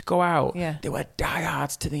when we used to go out. Yeah. They were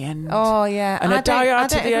diehards to the end. Oh yeah, and a diehard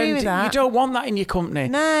to the end. With that. You don't want that in your company.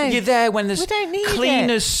 No, you're there when there's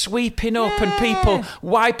cleaners sweeping up and people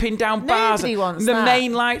wiping down bars. Nobody wants the that.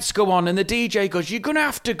 main lights go on and the DJ goes, "You're gonna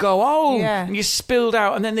have to go home." Yeah. And you're spilled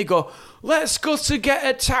out, and then they go, "Let's go to get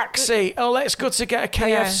a taxi. Oh, let's go to get a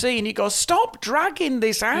KFC." And you go, "Stop dragging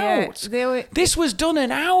this out. This was done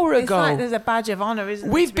an hour ago." It's like there's a badge of honour, isn't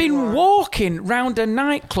it? We've been walking round a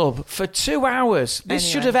nightclub for 2 hours. This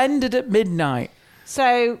should have ended at midnight.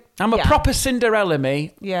 So I'm a proper Cinderella,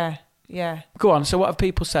 me. Yeah, yeah. Go on. So what have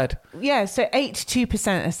people said? Yeah, so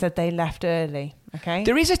 82% have said they left early. Okay.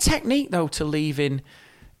 There is a technique though to leaving.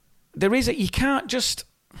 You can't just...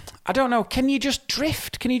 I don't know. Can you just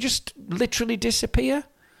drift? Can you just literally disappear?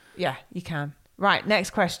 Yeah, you can. Right,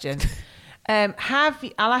 next question. I'll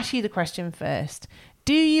ask you the question first.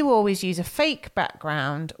 Do you always use a fake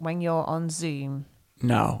background when you're on Zoom?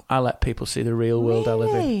 No, I let people see the real world I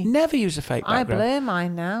live in. Never use a fake background. I blur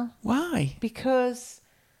mine now. Why? Because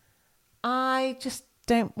I just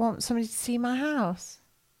don't want somebody to see my house.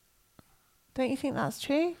 Don't you think that's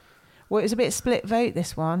true? Well, it was a bit split vote,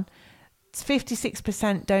 this one.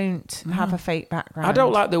 56% don't have a fake background. I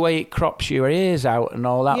don't like the way it crops your ears out and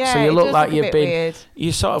all that. Yeah, so you look like you've been weird.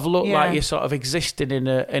 You sort of look like you're sort of existing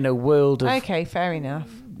in a world of okay, fair enough.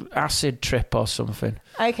 Acid trip or something.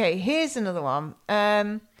 Okay, here's another one.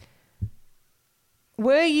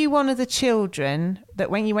 Were you one of the children that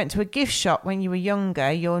when you went to a gift shop when you were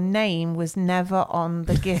younger, your name was never on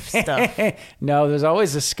the gift stuff? No, there's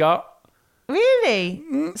always a Scott. Really?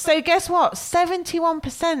 So guess what?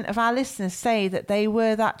 71% of our listeners say that they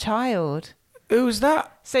were that child. Who's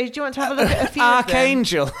that? So do you want to have a look at a few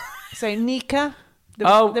Archangel. of them? So Nika.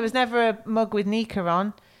 Oh. There was never a mug with Nika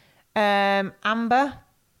on. Amber.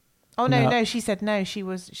 Oh, no, she said no. She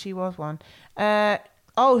was one.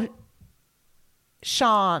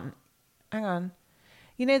 Sean. Hang on.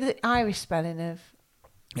 You know the Irish spelling of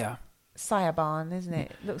Siobhan, isn't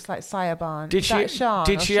it? Looks like Siobhan. Did she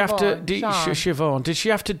have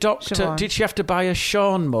to doctor? Siobhan. Did she have to buy a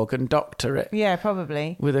Sean mug and doctor it? Yeah,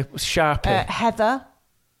 probably. With a Sharpie. Heather.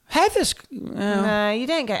 Heather's. No, you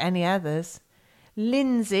don't get any others.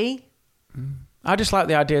 Lindsay. I just like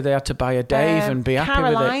the idea they had to buy a Dave and be happy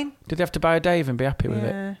Caroline. with it. Did they have to buy a Dave and be happy with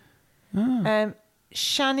it?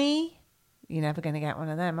 Shani. You're never going to get one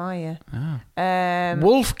of them, are you?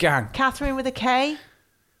 Wolfgang. Catherine with a K.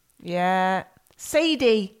 Yeah.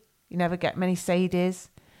 Sadie. You never get many Sadies.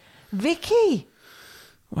 Vicky.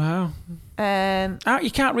 Wow.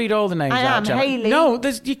 You can't read all the names I out, am. Gemma. Hayley. No,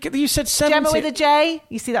 you said 70. Gemma with a J.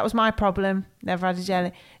 You see, that was my problem. Never had a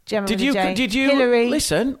J. Gemma with a J. Did you Hillary.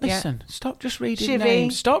 listen? Yeah. Stop just reading Shivy.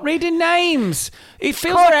 names. Stop reading names. It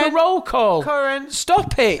feels Curran. like a roll call. Curran.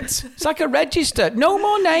 Stop it. It's like a register. No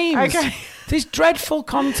more names. Okay. This dreadful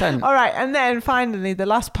content. All right, and then finally the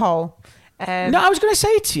last poll. No, I was going to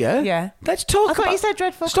say to you. Yeah. Let's talk. I thought you said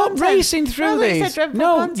dreadful Stop content. racing through I thought you these. said dreadful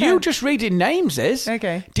No, content. you just reading names is.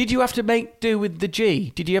 Okay. Did you have to make do with the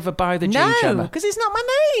G? Did you ever buy the G, No, Gemma? because it's not my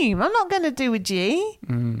name. I'm not going to do a G.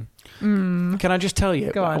 Can I just tell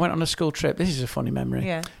you? Go on. I went on a school trip. This is a funny memory.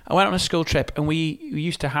 Yeah. I went on a school trip, and we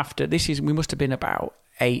used to have to. We must have been about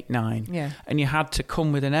 8, 9. Yeah. And you had to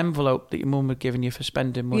come with an envelope that your mum had given you for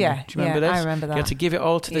spending money. Yeah, Do you remember yeah, this? I remember that. You had to give it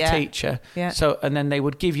all to the Yeah. teacher. Yeah. So, and then they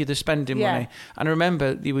would give you the spending Yeah. money. And I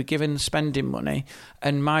remember they were given the spending money,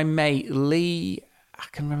 and my mate Lee, I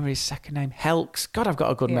can remember his second name, Helks. God, I've got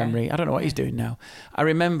a good Yeah. memory. I don't know what he's doing now. I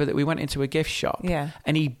remember that we went into a gift shop, Yeah.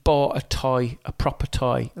 and he bought a toy, a proper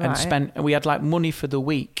toy, Right. and we had like money for the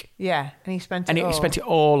week. Yeah, and he spent it And all. he spent it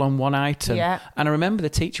all on one item. Yeah. And I remember the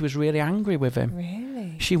teacher was really angry with him.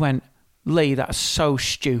 Really? She went, Lee, that's so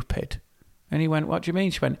stupid. And he went, what do you mean?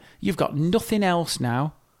 She went, you've got nothing else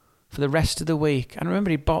now for the rest of the week. And I remember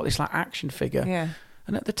he bought this like action figure. Yeah.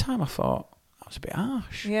 And at the time I thought, that was a bit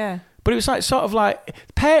harsh. Yeah. But it was like sort of like,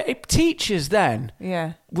 teachers then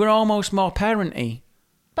Yeah. were almost more parenty.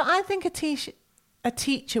 But I think a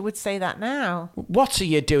teacher would say that now. What are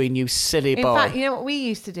you doing, you silly In boy? fact, you know what we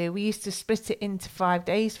used to do? We used to split it into 5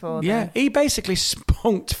 days for them. Yeah, he basically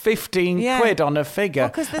spunked 15 Yeah. quid on a figure. Well,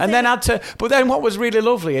 'cause the and then thing- had to. But then what was really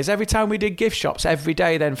lovely is every time we did gift shops, every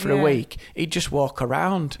day then for a Yeah. week, he'd just walk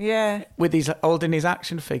around Yeah. with his holding his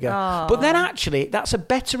action figure. Aw. But then actually, that's a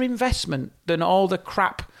better investment than all the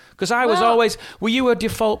crap. Because I was Well- always. Were you a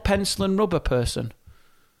default pencil and rubber person?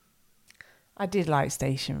 I did like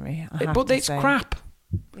stationery. I have But to it's say. crap.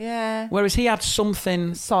 Yeah. Whereas he had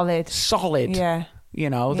something Solid. solid. Yeah. You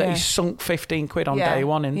know, that Yeah. he sunk 15 quid on Yeah. day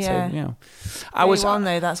one into. Yeah. You know. Day one,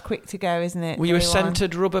 though, that's quick to go, isn't it? Were you a Day one.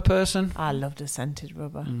 scented rubber person? I loved a scented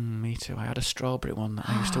rubber. Me too. I had a strawberry one that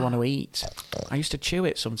I used to want to eat. I used to chew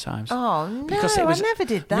it sometimes. Oh, no, I never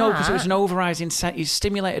did that. No, because it was an overriding it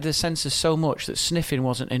stimulated the senses so much that sniffing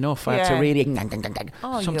wasn't enough. I had to Yeah. really.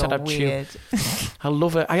 Oh, Sometimes you're I'd weird. I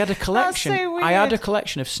love it. I had a collection. so I had weird. a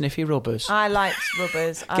collection of sniffy rubbers. I liked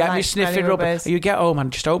rubbers. I Get me liked sniffy smelly rubbers. You get home and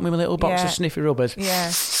just open me a little box Yeah. of sniffy rubbers.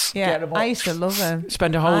 Yeah. Get Yeah. 'em I up. used to love them.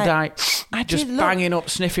 Spend a whole day I just did love- banging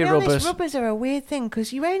up sniffy To be honest, rubbers. rubbers are a weird thing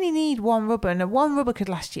because you only need one rubber, and one rubber could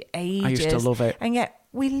last you ages. I used to love it. And yet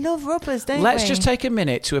we love rubbers, don't we? Let's just take a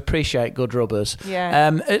minute to appreciate good rubbers.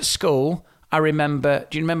 Yeah. At school, I remember.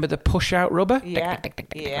 Do you remember the push-out rubber? Yeah.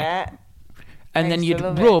 Yeah. And I then used you'd to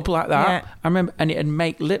love rub it. like that. Yeah. I remember, and it'd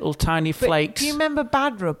make little tiny But flakes. do you remember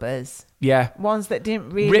bad rubbers? Yeah. Ones that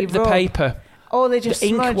didn't really Rip the rub. paper. Or they just The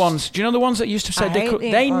ink smudged. ones. Do you know the ones that used to say I they hate could? the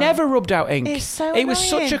ink They ones. never rubbed out ink. It's so It was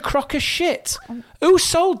such annoying. a crock of shit. Who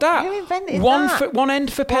sold that? Who invented one that? for one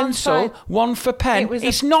end for One pencil, side. one for pen. It was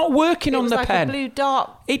It's not working It on was the like pen. a blue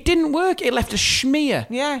dot. It didn't work. It left a smear.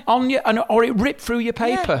 Yeah. On your, or it ripped through your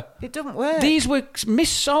paper. Yeah, it doesn't work. These were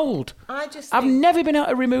missold. I just I've think- never been able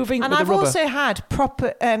to remove ink And with I've a rubber. also had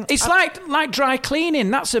proper. It's like dry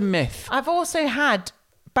cleaning. That's a myth. I've also had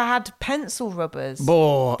bad pencil rubbers.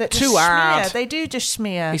 Boah, that too just hard. Smear. They do just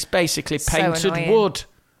smear. It's basically So painted annoying. wood.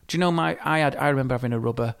 Do you know I remember having a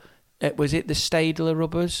rubber Was it the Staedtler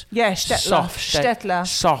rubbers? Yeah, Stettler.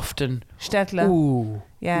 Soft and... Stettler. Ooh.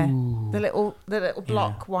 Yeah. Ooh. The little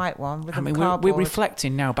block white one with the we're cardboard.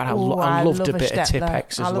 reflecting now, but I I loved love a bit of Stettler. Tippex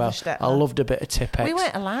as I love a well. Stettler. I loved a bit of Tippex. We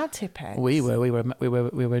weren't allowed Tippex.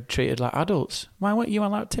 We were treated like adults. Why weren't you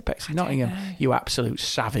allowed Tippex in Nottingham? You absolute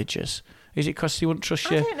savages. Is it because you wouldn't trust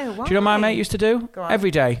you? I don't know why. Do you know what my mate used to do? Go on.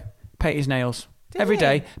 Every day, paint his nails. Did he?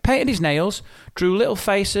 Day, painted his nails, drew little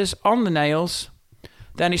faces on the nails.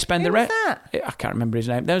 Then he spent Who was that? I can't remember his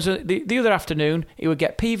name. There was the other afternoon, he would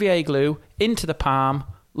get PVA glue into the palm,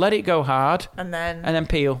 let it go hard, And then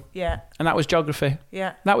peel. Yeah. And that was geography.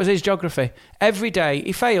 Yeah. That was his geography. Every day,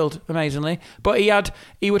 he failed, amazingly, but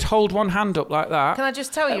he would hold one hand up like that. Can I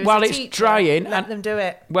just tell you, while as a it's teacher, drying, let them do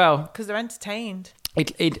it. Well, Because they're entertained.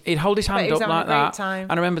 He'd hold his hand he was up having like a great that. time.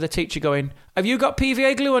 And I remember the teacher going, "Have you got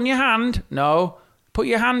PVA glue on your hand?" "No." "Put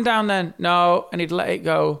your hand down then." "No." And he'd let it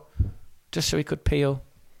go just so he could peel.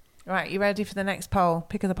 Right, you ready for the next poll?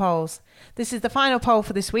 Pick of the polls. This is the final poll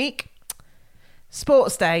for this week.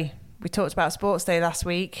 Sports Day. We talked about Sports Day last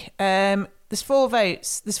week. There's 4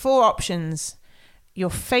 votes. There's 4 options. Your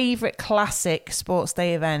favourite classic Sports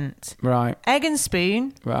Day event. Right. Egg and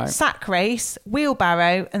spoon, Right. sack race,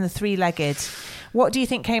 wheelbarrow, and the 3-legged. What do you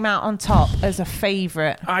think came out on top as a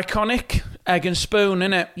favourite? Iconic. Egg and spoon,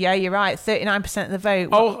 innit? Yeah, you're right. 39% of the vote.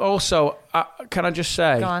 Oh, also, can I just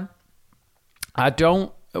say, Go on.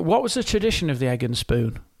 what was the tradition of the egg and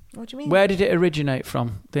spoon? What do you mean? Where did it originate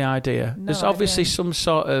from, the idea? No There's obviously idea. some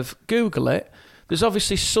sort of... Google it. There's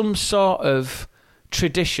obviously some sort of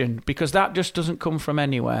tradition, because that just doesn't come from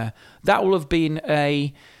anywhere. That will have been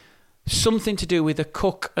something to do with a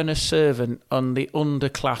cook and a servant on the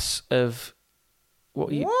underclass of... What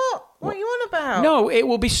are you on about? No, it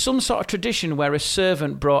will be some sort of tradition where a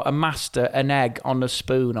servant brought a master an egg on a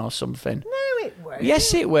spoon or something. No, it won't.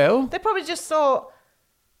 Yes, it will. They probably just thought,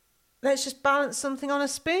 let's just balance something on a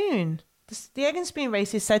spoon. The egg and spoon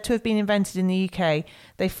race is said to have been invented in the UK.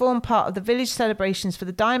 They form part of the village celebrations for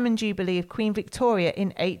the Diamond Jubilee of Queen Victoria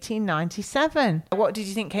in 1897. What did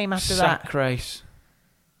you think came after that? Sack race.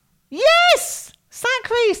 Yes! Sack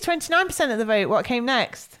race, 29% of the vote. What came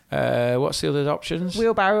next? What's the other options?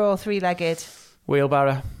 Wheelbarrow or 3-legged?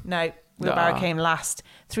 Wheelbarrow. No, wheelbarrow Ah. came last.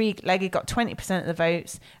 3-legged got 20% of the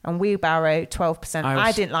votes, and wheelbarrow 12%.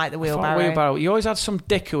 I didn't like the wheelbarrow. You always had some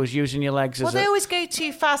dick who was using your legs Well, as they always go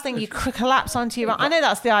too fast, then you collapse onto your... I know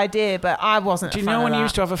that's the idea, but I wasn't Do a you fan know of when that. you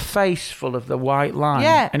used to have a face full of the white line?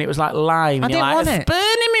 Yeah. And it was like lime. I and you're didn't like, want it's it.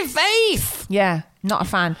 burning my face. Yeah, not a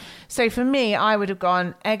fan. So for me, I would have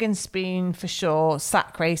gone egg and spoon for sure,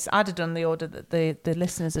 sack race. I'd have done the order that the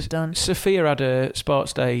listeners have done. Sophia had a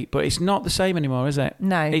sports day, but it's not the same anymore, is it?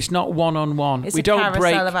 No. It's not one-on-one. It's a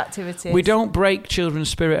carousel of activities. We don't break children's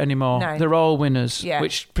spirit anymore. No. They're all winners, Yeah.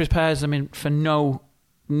 which prepares them doesn't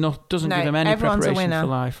No, give them any everyone's a preparation winner. for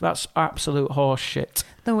life. That's absolute horse shit.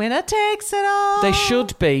 The winner takes it all. They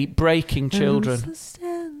should be breaking children. Who's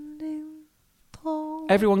standing tall?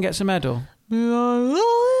 Everyone gets a medal.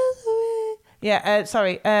 Yeah,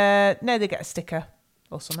 sorry. No, they get a sticker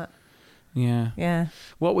or something. Yeah. Yeah.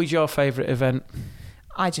 What was your favourite event?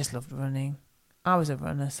 I just loved running. I was a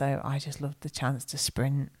runner, so I just loved the chance to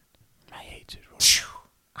sprint. I hated running.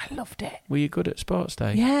 I loved it. Were you good at sports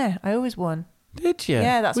day? Yeah, I always won. Did you?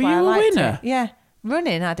 Yeah, that's Were why you I liked a winner? it. Yeah,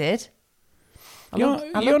 running, I did. I You're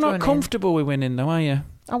loved not running. comfortable with winning, though, are you?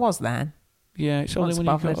 I was then. Yeah, it's only Once when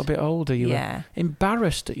you bothered. got a bit older you Yeah. were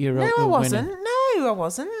embarrassed that you're No, I winning. wasn't. No, I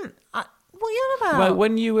wasn't. What are you on about? Well,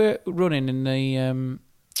 when you were running in the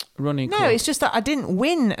running no, club, it's just that I didn't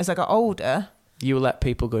win as I got older. you let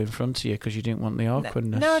people go in front of you because you didn't want the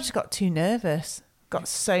awkwardness. No, I just got too nervous. Got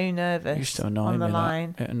so nervous. It used to annoy on me. the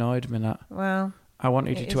line. It annoyed me that. Well, I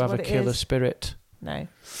wanted you it to is have a what it killer is. spirit. no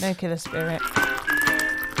killer spirit.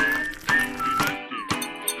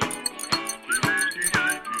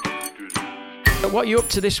 What are you up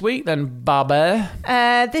to this week then, Baba?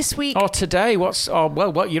 This week, Or today?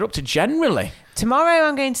 What you're up to generally? tomorrow,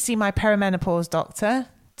 I'm going to see my perimenopause doctor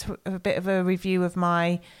to have a bit of a review of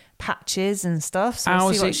my patches and stuff. So we'll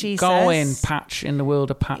How's see what it she going, says. Patch, in the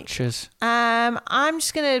world of patches? We're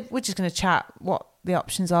just gonna chat what the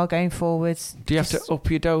options are going forwards. Do you have to up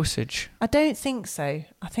your dosage? I don't think so.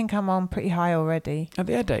 I think I'm on pretty high already. Have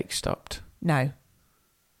the headaches stopped? No.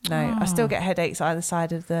 I still get headaches either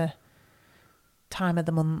side of the time of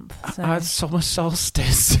the month. So. It's summer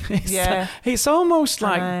solstice. Yeah. It's almost I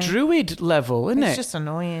like know. druid level, isn't It's it? just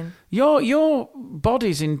annoying. Your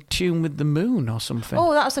body's in tune with the moon or something.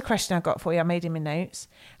 Oh, that was the question I got for you. I made in my notes.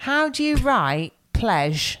 How do you write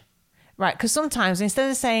pleasure? Right, because sometimes instead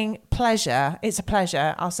of saying pleasure, it's a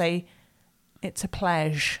pleasure, I'll say it's a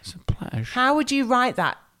pleasure. It's a pleasure. How would you write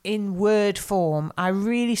that in word form. I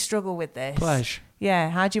really struggle with this. Pleasure. Yeah.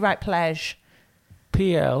 How do you write pleasure?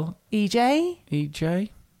 PL. EJ? EJ.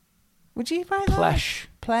 Would you write that?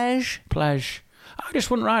 Pleasure. Pleasure. I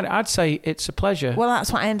just wouldn't write it. I'd say it's a pleasure. Well,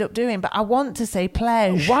 that's what I end up doing, but I want to say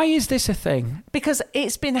pleasure. Why is this a thing? Because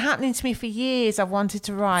it's been happening to me for years. I've wanted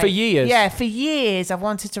to write. For years? Yeah, for years I've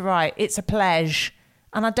wanted to write. It's a pleasure.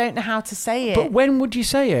 And I don't know how to say it. But when would you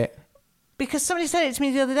say it? Because somebody said it to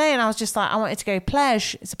me the other day and I was just like, I wanted to go,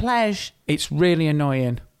 pleasure. It's a pleasure. It's really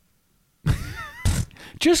annoying.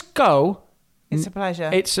 Just go. It's a pleasure.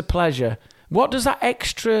 It's a pleasure. What does that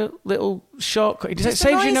extra little shortcut? It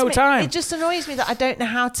saves you no me. time. It just annoys me that I don't know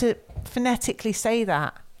how to phonetically say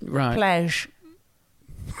that. Right. Pleasure.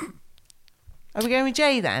 Are we going with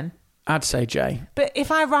J then? I'd say J. But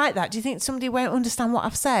if I write that, do you think somebody won't understand what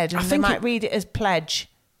I've said? And they might read it as pledge.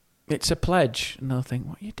 It's a pledge. And they'll think,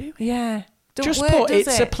 what are you doing? Yeah. Just put,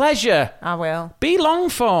 it's a pleasure. I will. Be long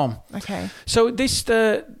form. Okay. So this,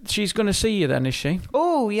 she's going to see you then, is she?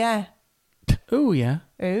 Oh, yeah. Oh, yeah.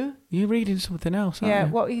 Ooh. You're reading something else, aren't you? Yeah,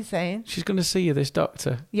 what are you saying? She's going to see you, this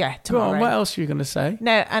doctor. Yeah, tomorrow. Go on, what else are you going to say?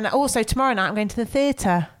 No, and also tomorrow night I'm going to the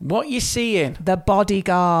theatre. What you seeing? The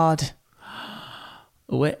Bodyguard.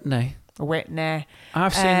 Whitney.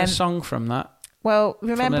 I've seen a song from that. Well,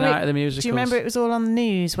 remember from the night of the musicals. Do you remember it was all on the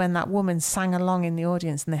news when that woman sang along in the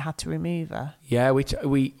audience and they had to remove her? Yeah,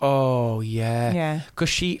 yeah.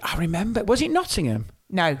 Because I remember, was it Nottingham?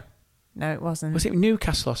 No, it wasn't. Was it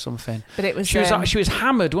Newcastle or something? But it was. She was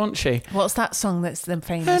hammered, wasn't she? What's that song that's the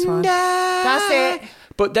famous one? That's it.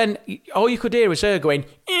 But then all you could hear was her going,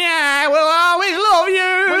 "Yeah, we'll always love you."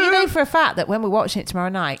 Well, you know for a fact that when we're watching it tomorrow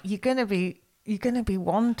night, you're gonna be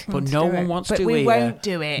wanting but to no do one it. wants but to we hear. Won't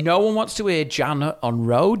do it. No one wants to hear Janet on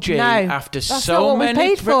Row G after that's so not what many. We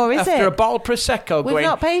paid for, is after it? a bottle of Prosecco We've going.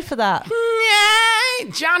 not paid for that. Yeah,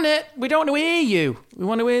 Janet, we don't want to hear you. We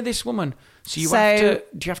want to hear this woman. So you have to.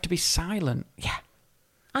 Do you have to be silent? Yeah,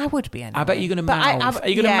 I would be. Anyway. I bet you're going to mouth. Are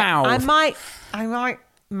you going to mouth? I might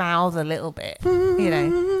mouth a little bit. You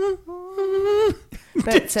know.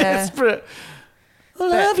 But desperate. I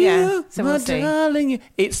love you, so my we'll see. darling.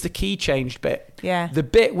 It's the key changed bit. Yeah. The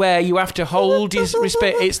bit where you have to hold your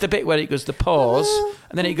respect. It's the bit where it goes the pause,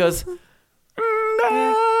 and then it goes.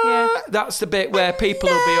 Yeah. That's the bit where people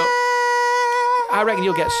will be up. I reckon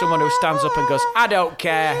you'll get someone who stands up and goes, "I don't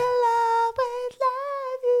care."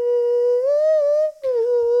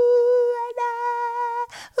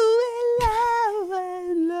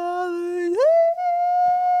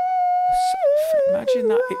 Imagine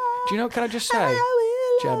that. Do you know? Can I just say,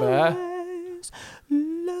 Gemma.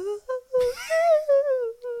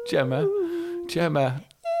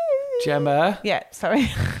 Yeah,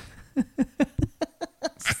 sorry.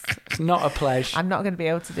 It's not a pleasure. I'm not going to be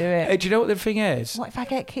able to do it. Do you know what the thing is? What if I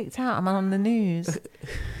get kicked out? I'm on the news.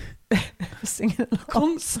 Singing along.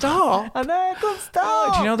 Can't stop. I know, I can't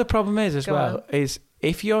stop. Do you know the problem is as Go well? on. Is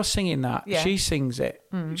if you're singing that, Yeah. she sings it,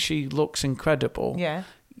 she looks incredible. Yeah.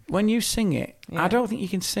 When you sing it, Yeah. I don't think you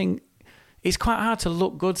can sing. It's quite hard to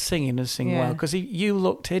look good singing and sing well because you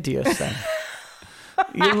looked hideous then.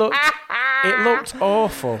 It looked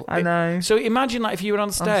awful. I know. So imagine like if you were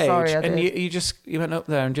on stage sorry, and you went up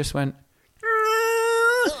there and just went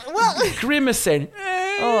grimacing.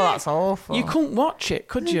 Oh, that's awful. You couldn't watch it,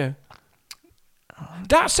 could you?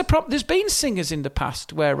 That's the problem. There's been singers in the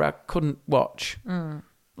past where I couldn't watch. Like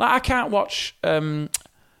I can't watch running.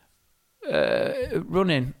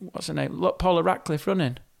 What's her name? Paula Radcliffe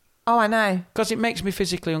running. Oh, I know. Because it makes me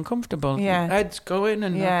physically uncomfortable. Yeah. Head's going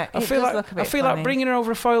and Yeah, I it feel does like look a bit I feel funny. like bringing her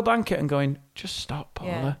over a foil blanket and going, just stop,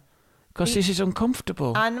 Paula, because this is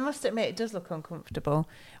uncomfortable. I must admit, it does look uncomfortable.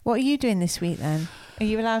 What are you doing this week then? Are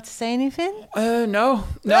you allowed to say anything? No.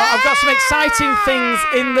 I've got some exciting things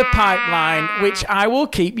in the pipeline, which I will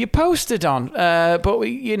keep you posted on. But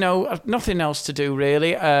we, nothing else to do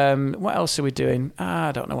really. What else are we doing?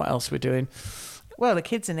 I don't know what else we're doing. Well, the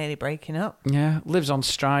kids are nearly breaking up. Yeah, Liv's on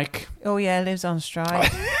strike. Oh yeah, Liv's on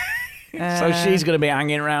strike. So she's going to be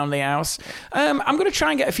hanging around the house. I'm going to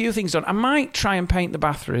try and get a few things done. I might try and paint the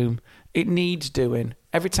bathroom. It needs doing.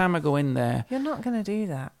 Every time I go in there. You're not going to do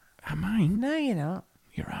that. I might. No, you're not.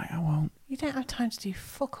 You're right, I won't. You don't have time to do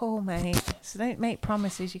fuck all, mate. So don't make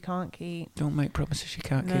promises you can't keep. Don't make promises you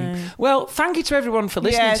can't No. keep. Well, thank you to everyone for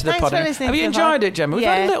listening to the thanks for podcast. listening Have you to the enjoyed pod. it, Gemma? We've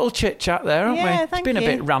Yeah. had a little chit-chat there, haven't we? Yeah, It's thank been a you.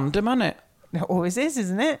 bit random, hasn't it? It always is,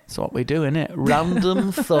 isn't it? That's what we do, innit?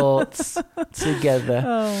 Random thoughts together.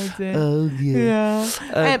 Oh dear. Oh, yeah.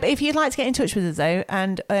 But if you'd like to get in touch with us though,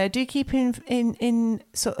 and do keep in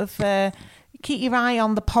sort of keep your eye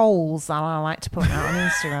on the polls that I like to put out on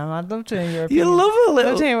Instagram. I'd love to hear your opinion. You love a I'd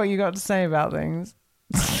little... love to hear what you got to say about things.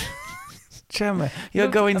 Gemma, you're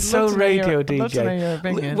going so radio DJ. I'd love to know your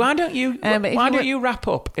opinion. Why don't you wrap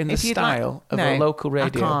up in the style of a local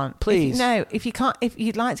radio? I can't. Please. If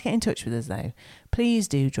you'd like to get in touch with us though, please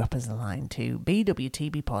do drop us a line to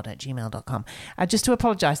bwtbpod@gmail.com. Just to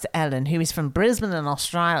apologise to Ellen, who is from Brisbane in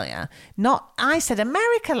Australia. I said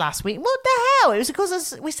America last week. What the hell? It was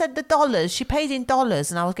because we said the dollars. She paid in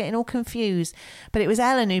dollars and I was getting all confused. But it was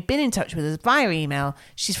Ellen who'd been in touch with us via email.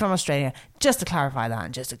 She's from Australia. Just to clarify that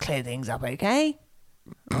and just to clear things up, okay?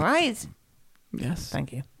 All right? Yes.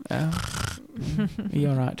 Thank you.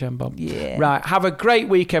 You're right, Jen Bob. Yeah. Right. Have a great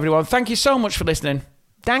week, everyone. Thank you so much for listening.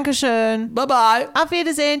 Dankeschön. Bye-bye. Auf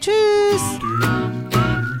Wiedersehen. Tschüss.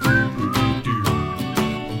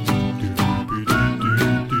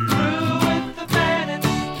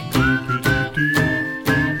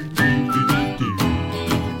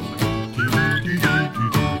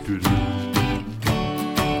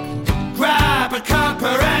 Grab a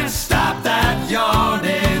cuppa and stop that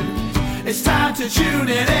yawning. It's time to tune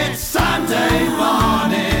in. It's Sunday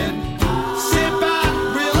morning.